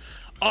ridiculous.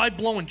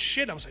 Eye-blowing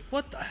shit. I was like,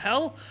 what the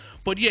hell?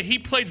 But yeah, he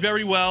played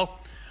very well.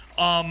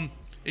 And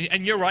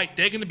you're right.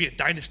 They're going to be a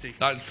dynasty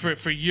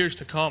for years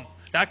to come.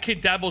 That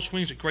kid, Dabo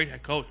Swinney's a great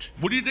head coach.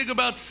 What do you think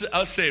about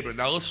Saban?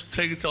 Now let's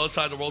take it to the other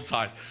side of the roll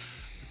tide.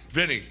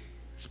 Vinny,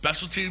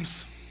 special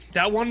teams.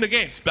 That won the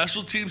game.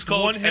 Special teams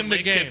coach and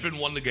Lane Kiffin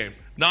won the game.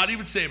 Not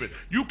even Saban.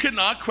 You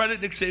cannot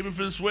credit Nick Saban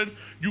for this win.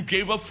 You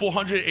gave up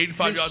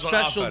 485 yards on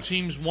offense. Special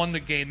teams won the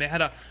game. They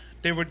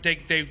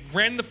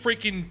ran the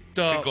freaking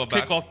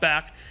kickoff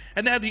back,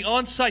 and they had the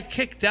onside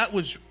kick. That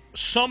was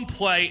some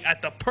play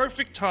at the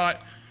perfect time.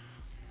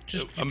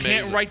 Just you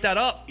can't write that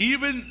up.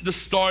 Even the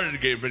start of the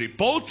game, Vinny,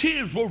 both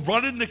teams were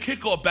running the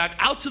kickoff back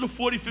out to the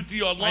 40,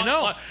 50-yard line. I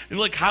know. And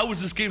like, how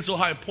was this game so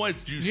high in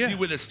points? Do you see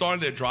where they're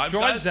starting their drives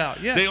out,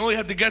 yeah. They only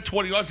had to get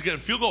 20 yards to get in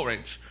field goal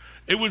range.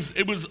 It was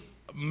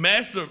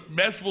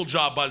masterful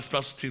job by the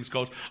special teams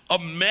coach. A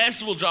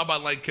masterful job by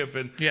Lane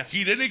Kiffin. Yes.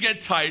 He didn't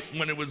get tight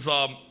when it was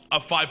a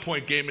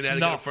 5-point game and they had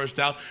to get a first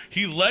down.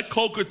 He let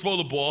Coker throw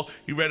the ball.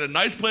 He ran a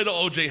nice play to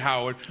O.J.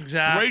 Howard.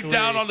 Exactly.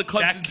 Breakdown on the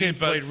Clemson that kid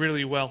defense. played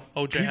really well,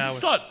 O.J.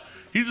 Howard.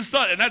 He's a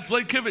stud, and that's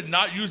Lane Kiffin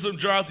not using him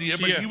throughout the year,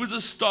 but he was a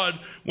stud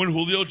when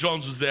Julio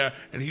Jones was there,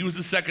 and he was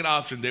the second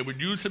option. They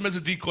would use him as a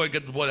decoy,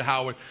 get the ball to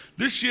Howard.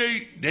 This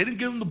year, they didn't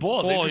give him the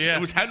ball. It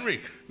was Henry.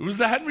 It was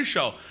the Henry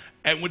show.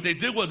 And what they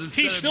did was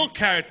he still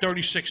carried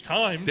 36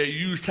 times. They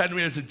used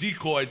Henry as a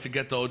decoy to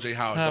get to O.J.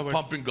 Howard. The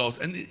pump and goes.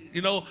 And,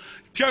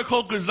 Jared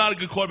Coker is not a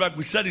good quarterback.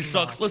 We said he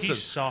sucks. Listen, he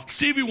sucks.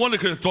 Stevie Wonder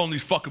could have thrown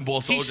these fucking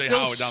balls to O.J.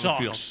 Howard down the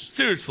field.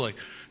 Seriously.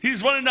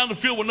 He's running down the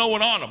field with no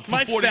one on him for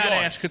 40 yards. My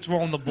fat ass could throw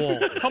him the ball.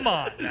 Come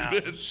on now.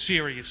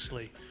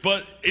 Seriously.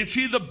 But is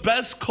he the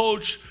best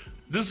coach?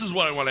 This is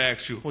what I want to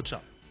ask you. What's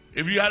up?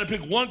 If you had to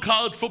pick one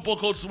college football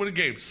coach to win a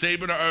game,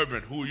 Saban or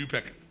Urban, who are you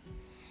picking?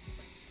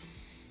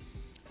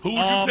 Who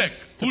would you pick?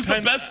 Who's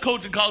the best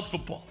coach in college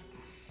football?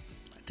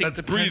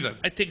 That's breathing.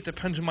 I think it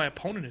depends who my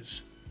opponent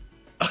is.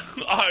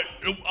 All right,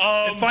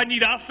 if I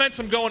need offense,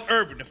 I'm going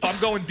Urban. If I'm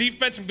going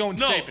defense, I'm going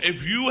Saban.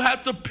 If you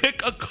have to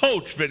pick a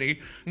coach, Vinny,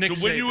 to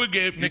win you a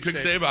game, you pick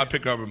Saban. I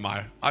pick Urban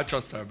Meyer. I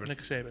trust Urban. Nick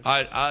Saban.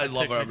 I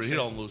love Urban. He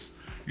don't lose.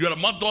 You got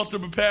a month off to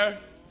prepare.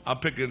 I'm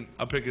picking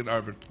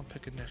Urban. I'm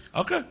picking Nick.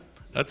 Okay.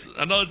 That's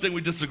another thing we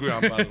disagree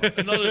on, by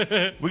the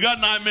way. We got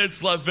 9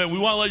 minutes left, Vin. We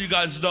want to let you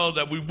guys know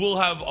that we will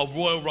have a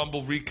Royal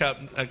Rumble recap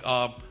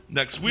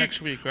next week.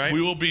 Next week, right?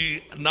 We will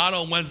be not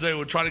on Wednesday.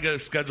 We're trying to get a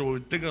schedule. We're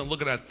thinking of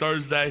looking at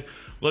Thursday.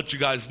 Let you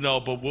guys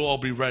know, but we'll all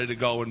be ready to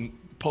go and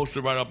post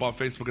it right up on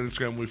Facebook and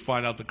Instagram when we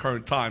find out the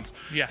current times.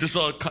 Yes. Just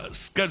a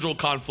schedule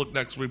conflict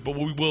next week, but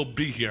we will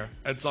be here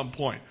at some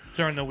point.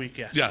 During the week,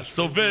 yes. Yes.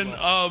 So, Vin,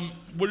 what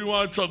do you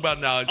want to talk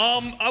about now?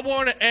 I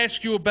want to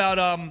ask you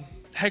about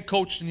head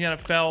coach in the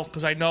NFL,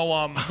 because I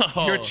know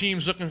your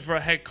team's looking for a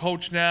head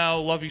coach now.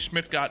 Lovie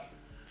Smith got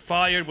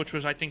fired, which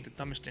was, I think, the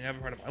dumbest thing I've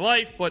ever heard in my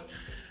life. But,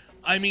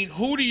 I mean,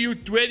 where do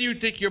you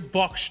think your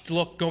Bucs should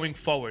look going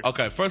forward?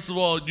 Okay, first of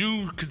all,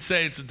 you could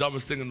say it's the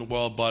dumbest thing in the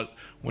world, but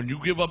when you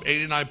give up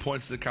 89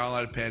 points to the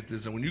Carolina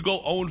Panthers, and when you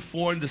go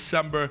 0-4 in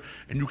December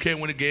and you can't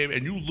win a game,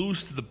 and you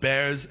lose to the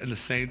Bears and the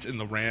Saints and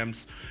the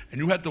Rams,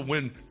 and you had to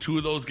win 2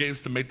 of those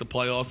games to make the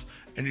playoffs,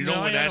 and you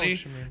don't win any,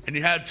 and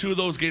you had 2 of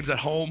those games at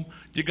home,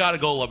 you got to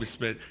go Lovie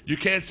Smith. You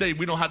can't say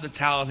we don't have the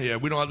talent here.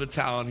 We don't have the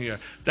talent here.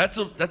 That's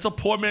a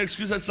poor man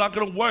excuse. That's not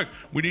going to work.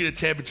 We need a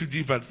Tampa 2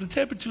 defense. The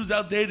Tampa 2 is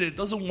outdated. It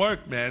doesn't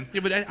work, man.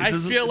 Yeah, but I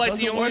feel like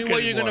the only way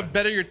you're going to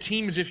better your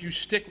team is if you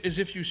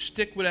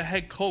stick with a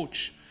head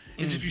coach.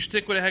 Is if you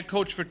stick with a head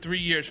coach for 3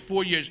 years,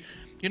 4 years.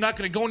 You're not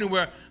going to go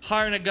anywhere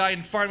hiring a guy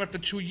and firing him after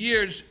 2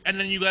 years, and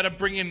then you got to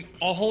bring in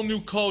a whole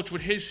new coach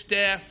with his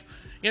staff.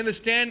 You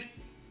understand?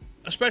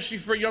 Especially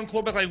for a young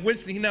quarterback like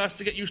Winston, he now has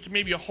to get used to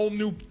maybe a whole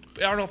new.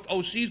 I don't know if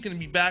OC is going to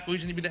be back or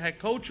he's going to be the head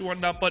coach or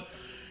whatnot, but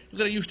you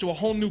got to get used to a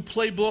whole new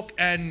playbook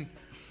and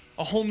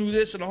a whole new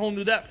this and a whole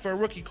new that for a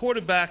rookie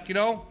quarterback. You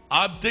know,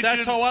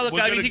 that's how I look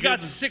at it. He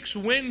got 6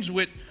 wins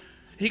with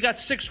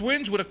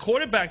a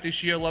quarterback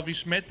this year, Lovie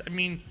Smith. I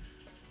mean,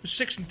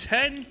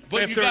 6-10.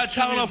 But you got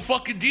talent on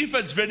fucking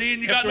defense, Vinny,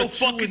 and you got no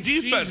fucking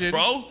defense,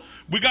 bro.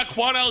 We got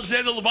Quan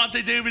Alexander,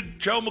 Levante David,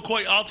 Gerald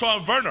McCoy,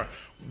 Alton Werner.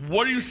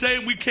 What are you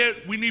saying?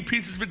 We need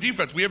pieces for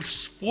defense. We have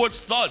 4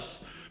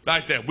 studs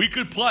back there. We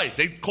could play.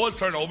 They cause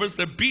turnovers.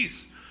 They're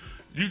beasts.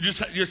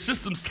 Your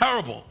system's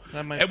terrible.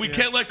 And we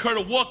can't let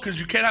Curtis walk because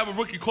you can't have a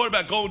rookie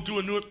quarterback go and do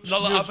another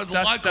offensive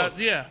line coach.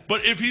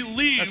 But if he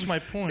leaves, that's my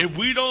point. If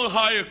we don't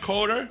hire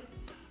Coder,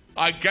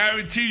 I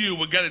guarantee you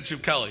we're getting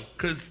Chip Kelly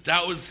because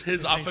that was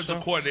his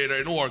offensive coordinator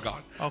in Oregon.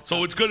 Okay.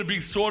 So it's going to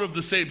be sort of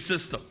the same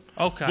system.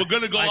 Okay. We're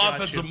going to go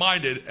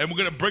offensive-minded, and we're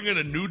going to bring in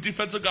a new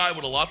defensive guy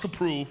with a lot to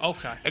prove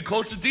and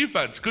coach the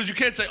defense. Because you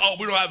can't say,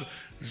 we don't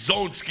have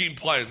zone scheme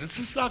players. It's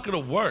just not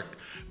going to work.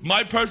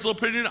 My personal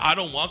opinion, I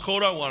don't want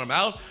Coder. I want him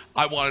out.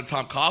 I wanted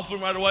Tom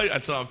Coughlin right away. I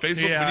said on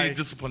Facebook, we need a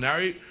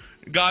disciplinary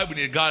guy. We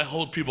need a guy to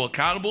hold people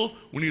accountable.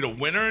 We need a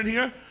winner in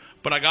here.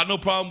 But I got no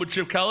problem with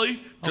Chip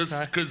Kelly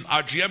just because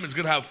our GM is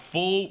going to have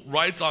full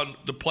rights on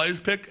the players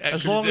pick.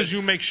 As long as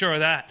you make sure of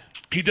that.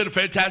 He did a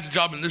fantastic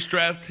job in this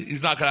draft.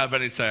 He's not going to have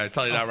any say. I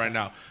tell you that right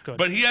now. Good.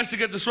 But he has to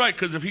get this right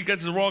because if he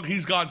gets it wrong,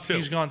 he's gone too.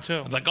 He's gone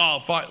too. It's like,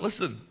 fine.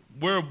 Listen,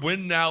 we're a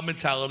win-now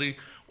mentality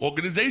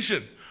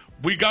organization.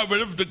 We got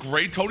rid of the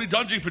great Tony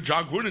Dungy for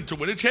John Gruden to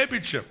win a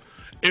championship.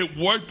 It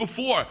worked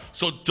before.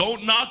 So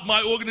don't knock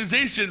my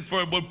organization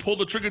for when we pulled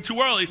the trigger too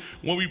early.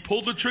 When we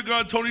pulled the trigger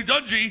on Tony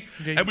Dungy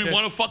and we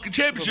won a fucking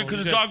championship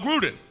because of John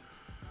Gruden.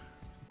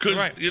 Because,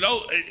 Right.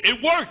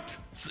 it worked.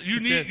 So you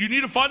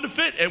need to find the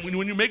fit. And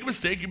when you make a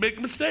mistake, you make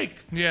a mistake.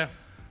 Yeah.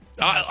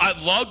 I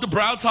love the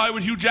Browns hire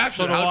with Hugh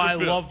Jackson. So do How I. did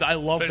you feel? I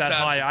love that Fantastic.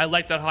 hire. I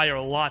like that hire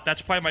a lot.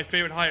 That's probably my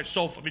favorite hire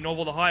of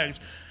all the hires.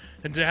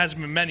 And there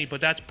hasn't been many, but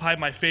that's probably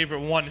my favorite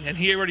one. And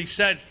he already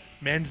said,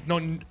 no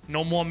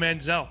more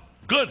Manziel.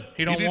 Good.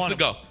 He don't needs want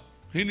to him. go.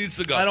 He needs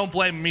to go. I don't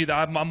blame him either.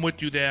 I'm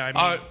with you there. I mean,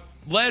 All right.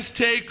 Last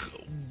take.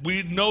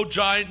 No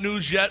giant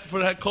news yet for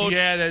the head coach.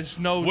 Yeah, there's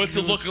no. What's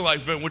it news. looking like,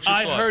 Vin? What's your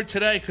I thought? heard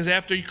today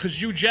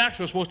because Hugh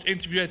Jackson was supposed to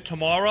interview it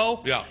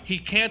tomorrow. Yeah. He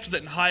canceled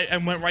it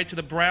and went right to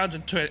the Browns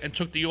and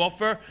took the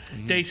offer.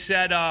 Mm-hmm. They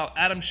said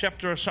Adam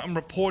Schefter or something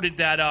reported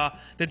that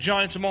the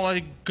Giants are more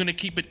likely going to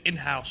keep it in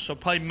house. So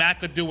probably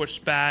McAdoo or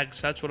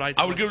Spags. That's what I.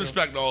 I would give it to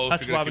Spagnuolo.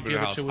 That's what I would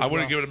give it to. I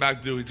wouldn't give it to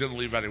McAdoo. He's going to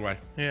leave anyway.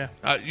 Yeah.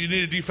 You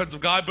need a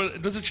defensive guy, but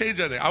it doesn't change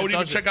anything. I would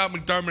even check out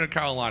McDermott in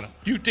Carolina.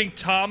 Do you think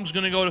Tom's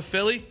going to go to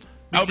Philly?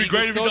 That would be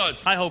great if he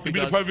does. I hope he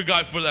does. He'd be the perfect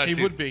guy for that team.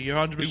 He would be. You're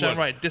 100%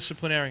 right.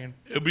 Disciplinarian.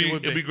 It'd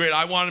be great.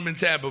 I want him in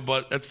Tampa,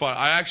 but that's fine.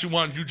 I actually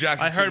want Hugh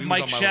Jackson. I heard too.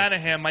 Mike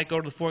Shanahan might go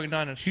to the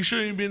 49ers. He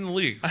shouldn't even be in the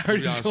league. I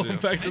heard he's going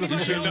back to the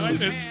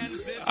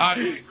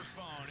 49ers.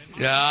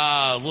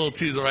 Yeah, a little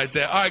teaser right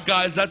there. All right,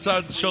 guys, that's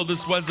our show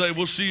this Wednesday.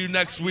 We'll see you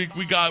next week.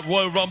 We got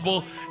Royal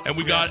Rumble, and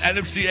we got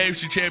NFC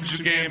AFC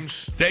Championship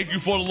games. Thank you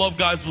for the love,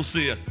 guys. We'll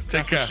see you.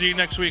 Take care. See you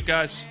next week,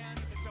 guys.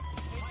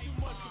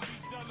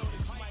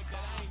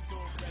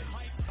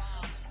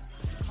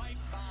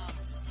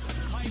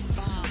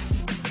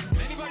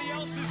 Anybody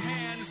else's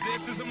hands,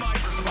 this is a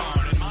microphone.